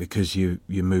accept it, because you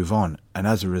move on. And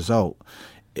as a result,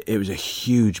 it was a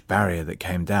huge barrier that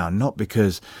came down, not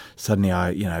because suddenly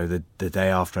the day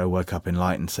after I woke up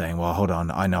enlightened saying, well, hold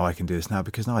on, I know I can do this now,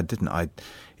 because no, I didn't.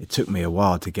 It took me a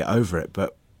while to get over it,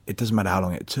 but it doesn't matter how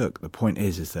long it took. The point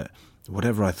is that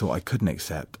whatever I thought I couldn't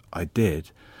accept, I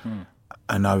did.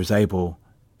 And I was able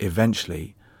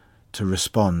eventually to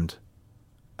respond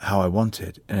how I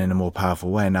wanted and in a more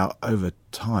powerful way. Now, over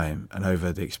time and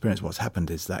over the experience, what's happened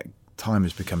is that time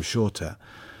has become shorter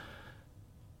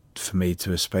for me,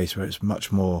 to a space where it's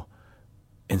much more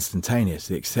instantaneous.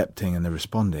 The accepting and the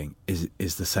responding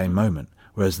is the same moment.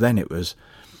 Whereas then it was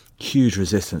huge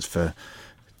resistance for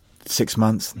 6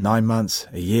 months, 9 months,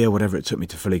 a year, whatever it took me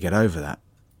to fully get over that.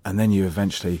 And then you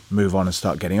eventually move on and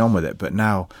start getting on with it. But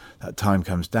now that time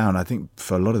comes down. I think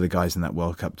for a lot of the guys in that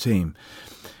World Cup team,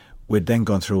 we'd then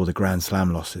gone through all the Grand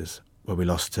Slam losses, where we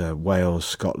lost to Wales,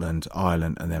 Scotland,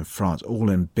 Ireland, and then France, all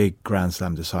in big Grand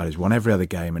Slam deciders. Won every other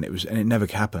game, and it never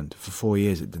happened. For 4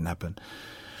 years, it didn't happen.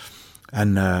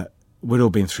 And we'd all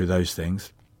been through those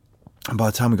things. And by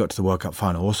the time we got to the World Cup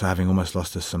final, also having almost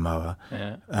lost to Samoa,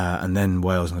 and then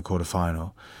Wales in the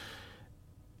quarter-final,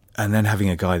 and then having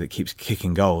a guy that keeps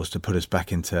kicking goals to put us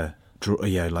back into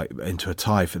a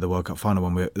tie for the World Cup final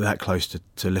when we're that close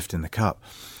to lifting the cup.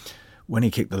 When he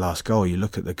kicked the last goal, you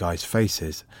look at the guys'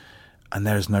 faces, and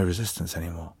there is no resistance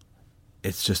anymore.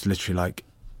 It's just literally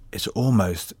it's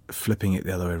almost flipping it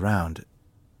the other way around.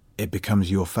 It becomes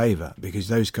your favour, because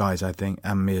those guys, I think,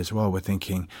 and me as well, were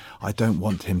thinking, I don't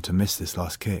want him to miss this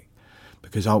last kick,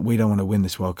 because we don't want to win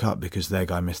this World Cup because their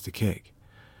guy missed the kick.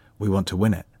 We want to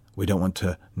win it. We don't want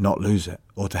to not lose it,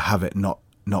 or to have it not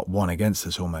won against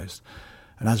us almost.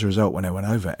 And as a result, when it went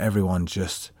over, everyone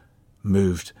just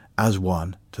moved as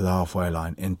one to the halfway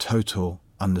line in total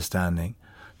understanding,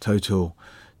 total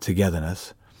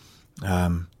togetherness,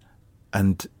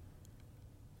 and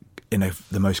in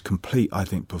the most complete, I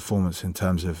think, performance in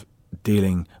terms of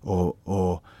dealing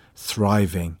or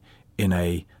thriving in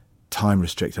a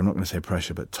time-restricted, I'm not going to say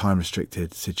pressure, but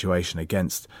time-restricted situation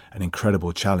against an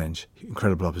incredible challenge,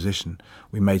 incredible opposition.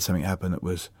 We made something happen that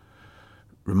was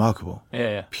remarkable.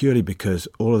 Yeah. Purely because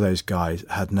all of those guys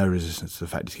had no resistance to the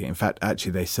fact. In fact,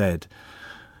 actually, they said,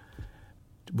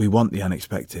 we want the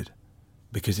unexpected,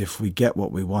 because if we get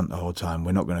what we want the whole time,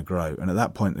 we're not going to grow. And at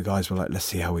that point, the guys were like, let's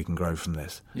see how we can grow from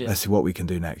this. Yeah. Let's see what we can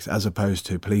do next, as opposed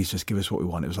to, please just give us what we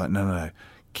want. It was like, no,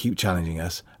 keep challenging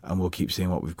us and we'll keep seeing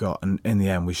what we've got. And in the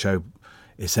end, we showed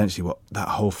essentially what that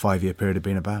whole 5-year period had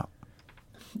been about.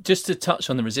 Just to touch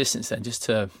on the resistance then, just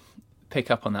to pick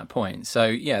up on that point. So,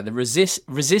 yeah, the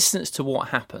resistance to what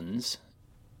happens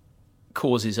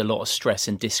causes a lot of stress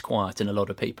and disquiet in a lot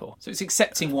of people. So it's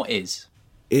accepting what is.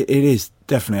 It is,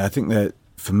 definitely. I think that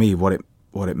for me, what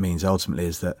it means ultimately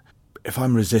is that if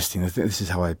I'm resisting, I think this is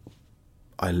how I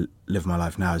live my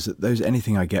life now, is that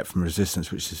anything I get from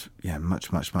resistance, which is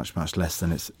much, much, much, much less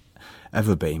than it's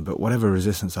ever been, but whatever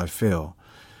resistance I feel,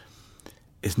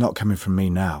 it's not coming from me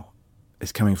now.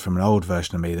 It's coming from an old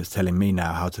version of me that's telling me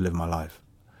now how to live my life.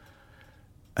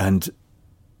 And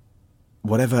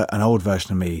whatever an old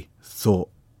version of me thought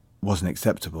wasn't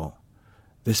acceptable,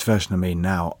 this version of me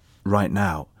now, right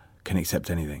now, can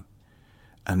accept anything.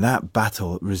 And that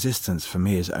battle, resistance for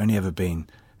me, has only ever been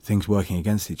things working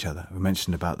against each other. We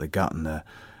mentioned about the gut and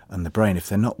the brain. If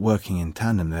they're not working in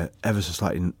tandem, they're ever so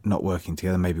slightly not working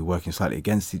together, maybe working slightly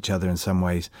against each other in some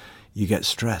ways, you get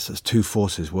stress. That's two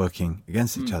forces working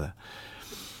against each other.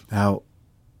 Now,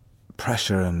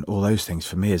 pressure and all those things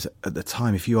for me is, at the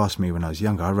time, if you asked me when I was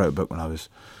younger, I wrote a book when I was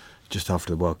just after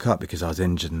the World Cup because I was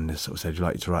injured, and they sort of said, would you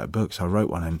like to write a book? So I wrote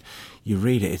one, and you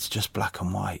read it, it's just black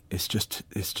and white. It's just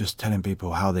telling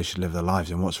people how they should live their lives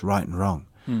and what's right and wrong,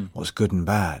 what's good and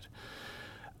bad.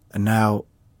 And now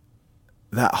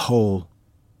that whole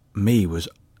me was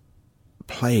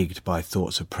plagued by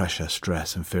thoughts of pressure,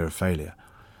 stress and fear of failure.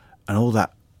 And all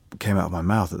that came out of my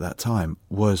mouth at that time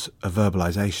was a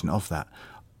verbalization of that.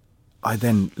 I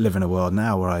then live in a world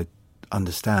now where I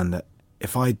understand that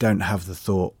if I don't have the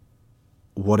thought,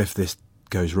 what if this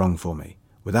goes wrong for me?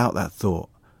 Without that thought,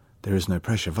 there is no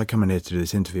pressure. If I come in here to do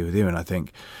this interview with you and I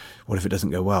think, what if it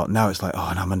doesn't go well? Now it's like,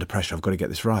 and I'm under pressure, I've got to get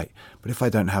this right. But if I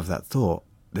don't have that thought,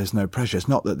 there's no pressure. It's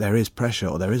not that there is pressure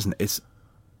or there isn't. It's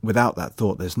without that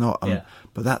thought, there's not.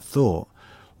 But that thought,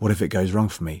 what if it goes wrong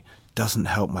for me, doesn't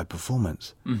help my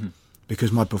performance. Mm-hmm.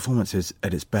 Because my performance is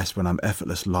at its best when I'm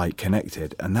effortless, light,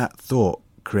 connected. And that thought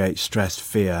creates stress,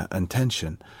 fear, and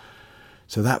tension.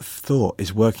 So that thought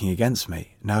is working against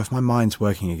me. Now, if my mind's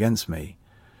working against me,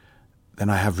 then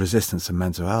I have resistance and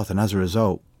mental health. And as a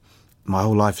result, my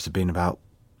whole life has been about,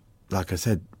 like I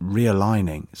said,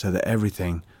 realigning so that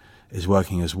everything is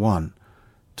working as one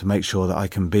to make sure that I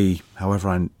can be however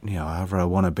I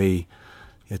want to be,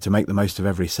 to make the most of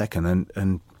every second.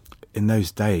 And in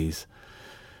those days,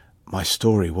 my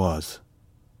story was,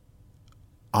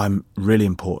 I'm really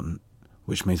important,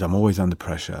 which means I'm always under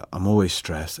pressure, I'm always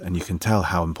stressed, and you can tell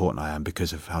how important I am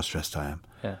because of how stressed I am.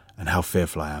 Yeah. And how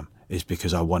fearful I am is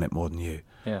because I want it more than you.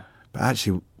 Yeah. But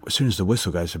actually, as soon as the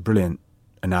whistle goes, a brilliant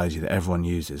analogy that everyone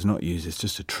uses, not uses, it's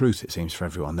just a truth, it seems, for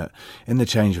everyone, that in the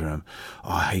changing room,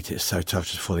 I hate it, it's so tough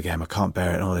just before the game, I can't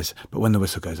bear it and all this, but when the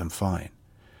whistle goes, I'm fine.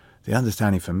 The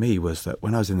understanding for me was that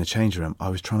when I was in the changing room, I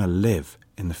was trying to live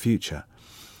in the future.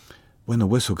 When the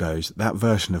whistle goes, that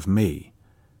version of me,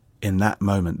 in that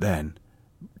moment then,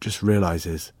 just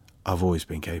realises I've always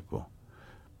been capable.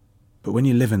 But when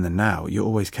you live in the now, you're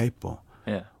always capable.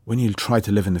 Yeah. When you try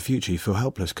to live in the future, you feel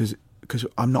helpless because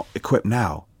I'm not equipped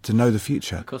now to know the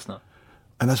future. Of course not.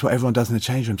 And that's what everyone does in the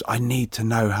change rooms. I need to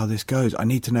know how this goes. I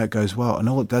need to know it goes well. And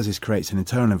all it does is creates an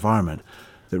internal environment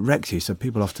that wrecks you. So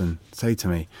people often say to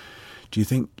me, do you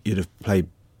think you'd have played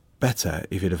better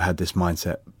if you'd have had this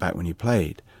mindset back when you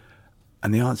played?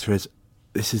 And the answer is,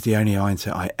 this is the only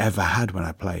mindset I ever had when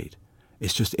I played.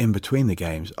 It's just in between the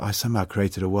games, I somehow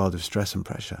created a world of stress and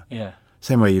pressure. Yeah.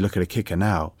 Same way you look at a kicker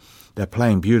now, they're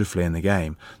playing beautifully in the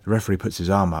game. The referee puts his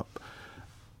arm up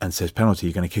and says, penalty,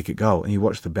 you're going to kick it goal. And you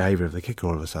watch the behaviour of the kicker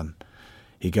all of a sudden.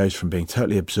 He goes from being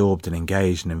totally absorbed and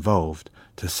engaged and involved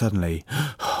to suddenly,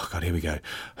 oh God, here we go,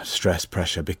 stress,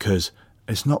 pressure, because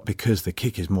it's not because the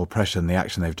kick is more pressure than the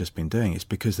action they've just been doing. It's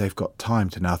because they've got time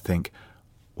to now think,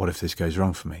 what if this goes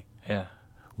wrong for me? Yeah.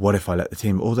 What if I let the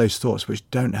team, all those thoughts which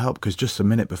don't help, because just a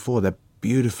minute before they're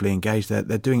beautifully engaged,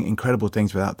 they're doing incredible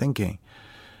things without thinking.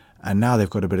 And now they've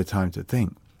got a bit of time to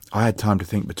think. I had time to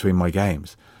think between my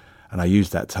games, and I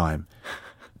used that time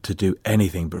to do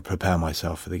anything but prepare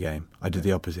myself for the game. I did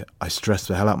the opposite. I stressed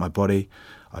the hell out of my body.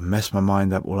 I messed my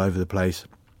mind up all over the place.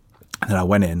 And then I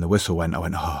went in, the whistle went, I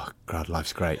went, oh, God,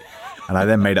 life's great. And I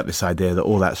then made up this idea that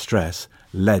all that stress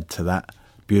led to that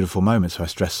beautiful moment. So I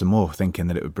stressed some more, thinking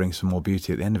that it would bring some more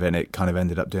beauty at the end of it. And it kind of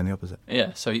ended up doing the opposite.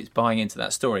 Yeah, so it's buying into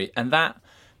that story. And that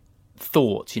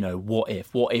thought, what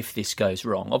if this goes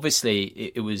wrong?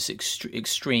 Obviously, it was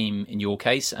extreme in your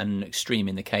case and extreme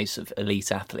in the case of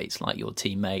elite athletes like your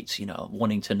teammates,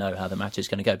 wanting to know how the match is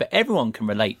going to go. But everyone can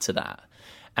relate to that.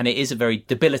 And it is a very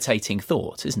debilitating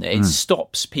thought, isn't it? It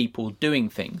stops people doing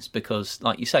things because,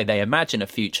 like you say, they imagine a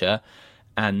future,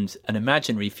 and an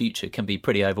imaginary future can be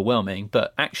pretty overwhelming.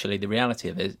 But actually, the reality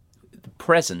of it, the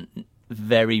present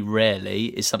very rarely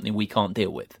is something we can't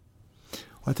deal with.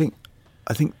 I think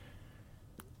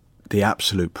the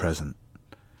absolute present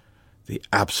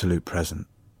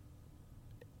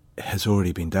has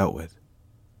already been dealt with.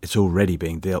 It's already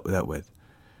being dealt with.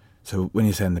 So when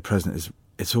you're saying the present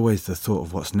it's always the thought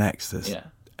of what's next.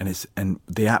 And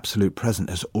the absolute present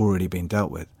has already been dealt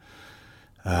with.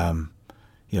 One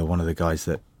of the guys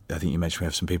that I think you mentioned, we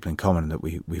have some people in common that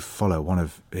we follow. One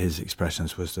of his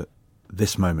expressions was that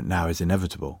this moment now is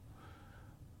inevitable.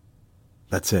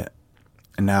 That's it.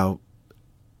 And now,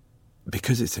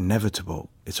 because it's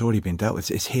inevitable, it's already been dealt with.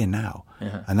 It's here now.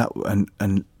 Yeah.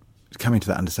 And coming to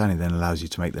that understanding then allows you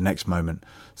to make the next moment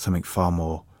something far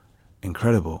more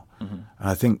incredible. Mm-hmm. And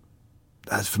I think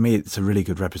that's, for me, it's a really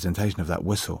good representation of that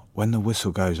whistle. When the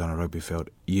whistle goes on a rugby field,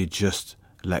 you just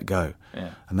let go. Yeah.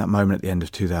 And that moment at the end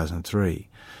of 2003,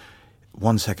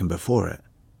 1 second before it,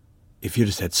 if you'd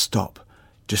have said stop,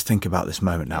 just think about this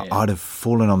moment now, I'd have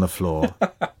fallen on the floor.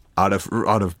 I'd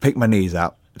have picked my knees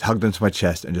up, hugged them to my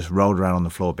chest, and just rolled around on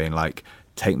the floor being like,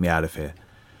 take me out of here.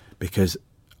 Because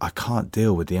I can't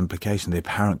deal with the implication, the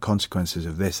apparent consequences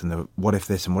of this and the what if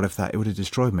this and what if that. It would have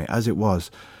destroyed me. As it was,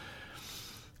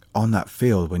 on that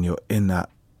field, when you're in that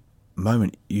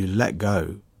moment, you let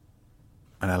go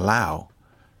and allow,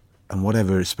 and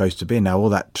whatever it's supposed to be. Now, all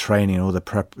that training, all the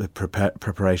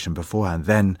preparation beforehand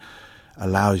then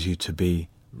allows you to be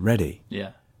ready.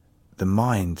 Yeah. The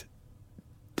mind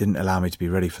didn't allow me to be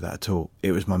ready for that at all.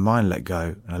 It was my mind let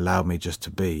go and allowed me just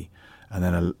to be. And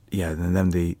then,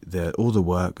 the all the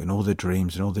work and all the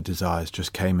dreams and all the desires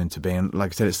just came into being. And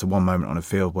like I said, it's the one moment on a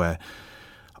field where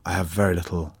I have very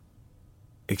little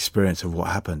experience of what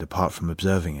happened apart from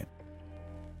observing it.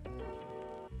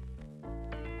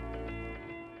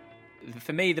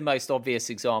 For me, the most obvious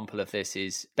example of this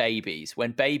is babies.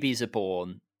 When babies are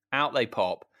born, out they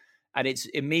pop, and it's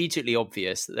immediately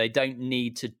obvious that they don't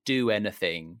need to do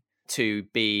anything to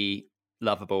be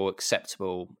lovable,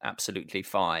 acceptable, absolutely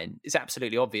fine. It's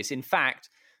absolutely obvious. In fact,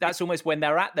 that's almost when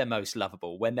they're at their most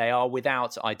lovable, when they are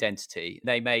without identity.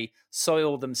 They may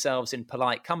soil themselves in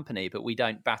polite company, but we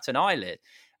don't bat an eyelid.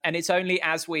 And it's only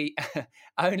as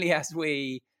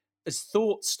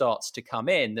thought starts to come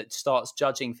in that starts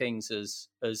judging things as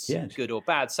yes. good or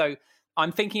bad. So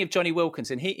I'm thinking of Jonny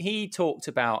Wilkinson. He talked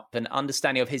about an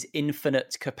understanding of his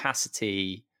infinite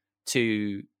capacity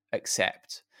to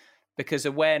accept, because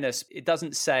awareness, it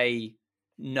doesn't say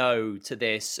no to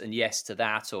this and yes to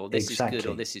that, or this Exactly. is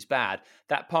good or this is bad.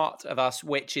 That part of us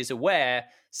which is aware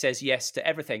says yes to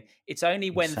everything. It's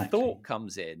only when Exactly. thought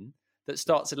comes in that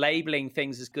starts labeling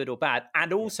things as good or bad,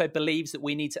 and also believes that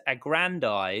we need to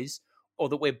aggrandize or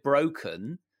that we're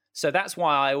broken. So that's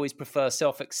why I always prefer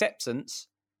self-acceptance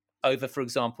over, for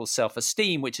example,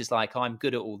 self-esteem, which is like, I'm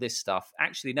good at all this stuff.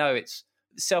 Actually, no, it's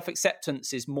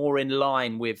self-acceptance is more in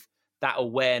line with that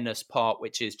awareness part,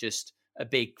 which is just a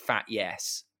big fat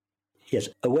yes. Yes,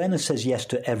 awareness says yes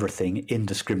to everything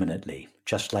indiscriminately,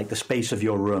 just like the space of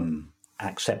your room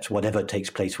accepts whatever takes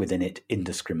place within it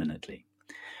indiscriminately.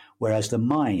 Whereas the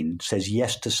mind says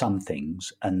yes to some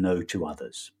things and no to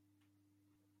others.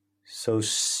 So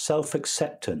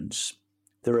self-acceptance,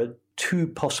 there are two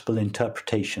possible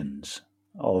interpretations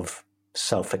of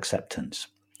self-acceptance.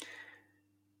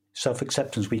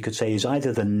 Self-acceptance, we could say, is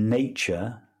either the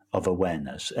nature of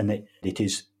awareness, and it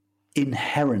is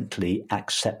inherently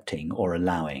accepting or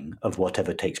allowing of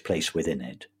whatever takes place within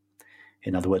it.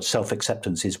 In other words,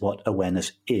 self-acceptance is what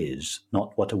awareness is,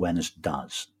 not what awareness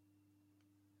does.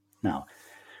 Now,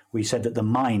 we said that the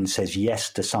mind says yes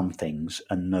to some things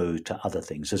and no to other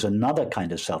things. There's another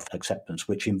kind of self-acceptance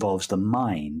which involves the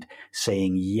mind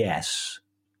saying yes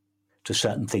to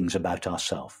certain things about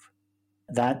ourselves.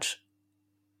 That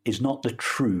is not the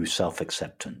true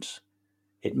self-acceptance.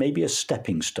 It may be a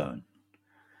stepping stone,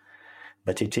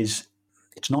 but it's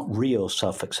not real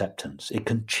self-acceptance. It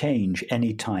can change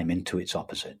any time into its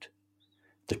opposite.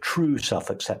 The true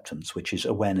self-acceptance, which is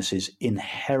awareness's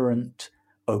inherent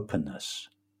openness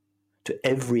to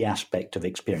every aspect of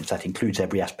experience, that includes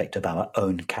every aspect of our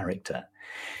own character,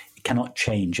 it cannot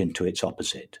change into its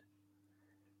opposite.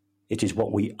 It is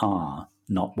what we are,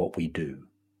 not what we do.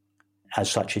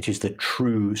 As such, it is the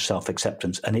true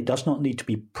self-acceptance, and it does not need to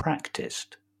be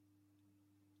practiced.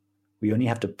 We only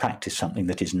have to practice something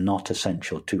that is not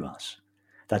essential to us.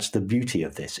 That's the beauty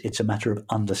of this. It's a matter of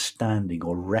understanding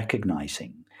or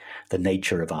recognizing the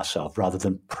nature of ourselves rather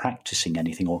than practicing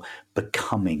anything or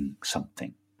becoming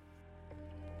something.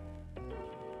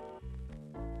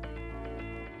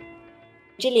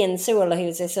 Gillian Sewell, who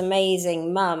was this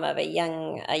amazing mum of a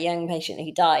young patient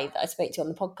who died that I spoke to on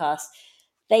the podcast,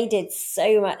 they did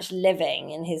so much living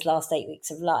in his last 8 weeks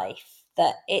of life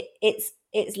that it's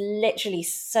literally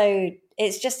so,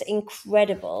 it's just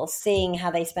incredible seeing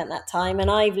how they spent that time.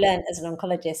 And I've learned as an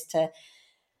oncologist to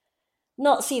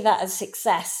not see that as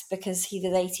success because he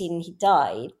was 18 and he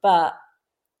died, but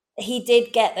he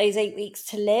did get those 8 weeks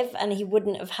to live, and he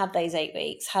wouldn't have had those 8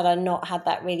 weeks had I not had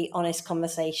that really honest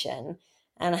conversation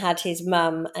and had his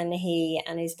mum and he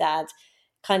and his dad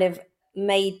kind of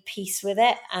made peace with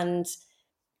it. And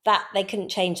that they couldn't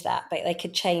change that, but they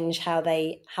could change how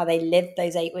they lived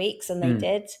those 8 weeks, and they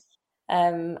did.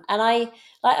 And I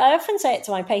often say it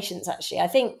to my patients, actually. I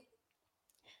think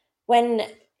when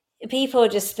people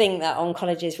just think that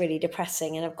oncology is really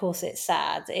depressing, and of course it's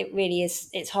sad, it really is,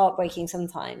 it's heartbreaking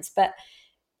sometimes, but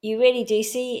you really do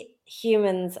see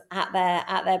humans at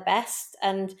their best.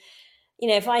 And you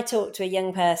know, if I talk to a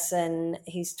young person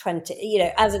who's 20, you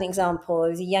know, as an example, it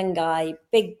was a young guy,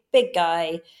 big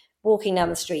guy, walking down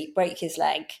the street, broke his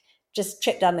leg, just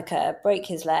tripped down the curb, broke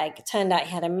his leg. It turned out he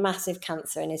had a massive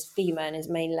cancer in his femur and his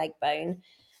main leg bone.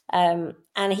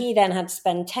 And he then had to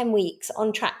spend 10 weeks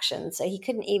on traction. So he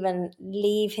couldn't even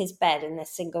leave his bed in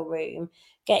this single room,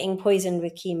 getting poisoned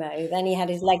with chemo. Then he had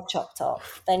his leg chopped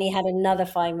off. Then he had another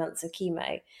 5 months of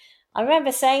chemo. I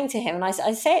remember saying to him, and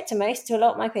I say it to a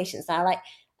lot of my patients now, like,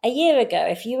 a year ago,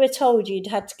 if you were told you'd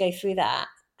had to go through that,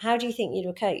 how do you think you'd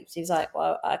have coped? He was like,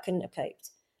 well, I couldn't have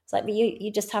coped. It's like, but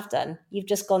you just have done. You've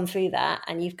just gone through that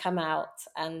and you've come out.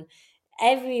 And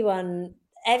everyone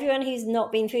who's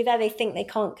not been through that, they think they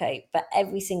can't cope, but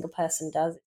every single person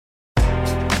does.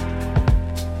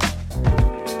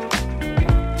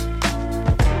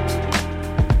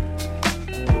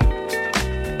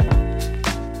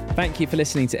 Thank thank you for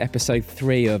listening to episode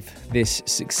 3 of this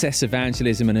Success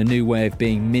Evangelism and a New Way of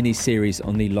Being mini-series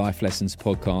on the Life Lessons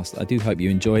podcast. I do hope you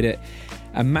enjoyed it.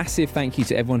 A massive thank you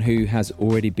to everyone who has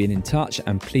already been in touch,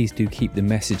 and please do keep the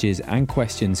messages and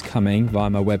questions coming via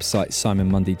my website,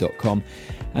 simonmundy.com.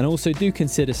 And also do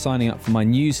consider signing up for my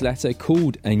newsletter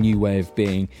called A New Way of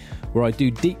Being, where I do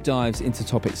deep dives into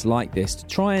topics like this to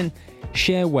try and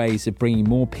share ways of bringing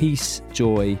more peace,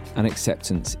 joy, and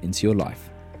acceptance into your life.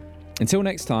 Until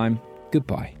next time,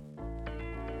 goodbye.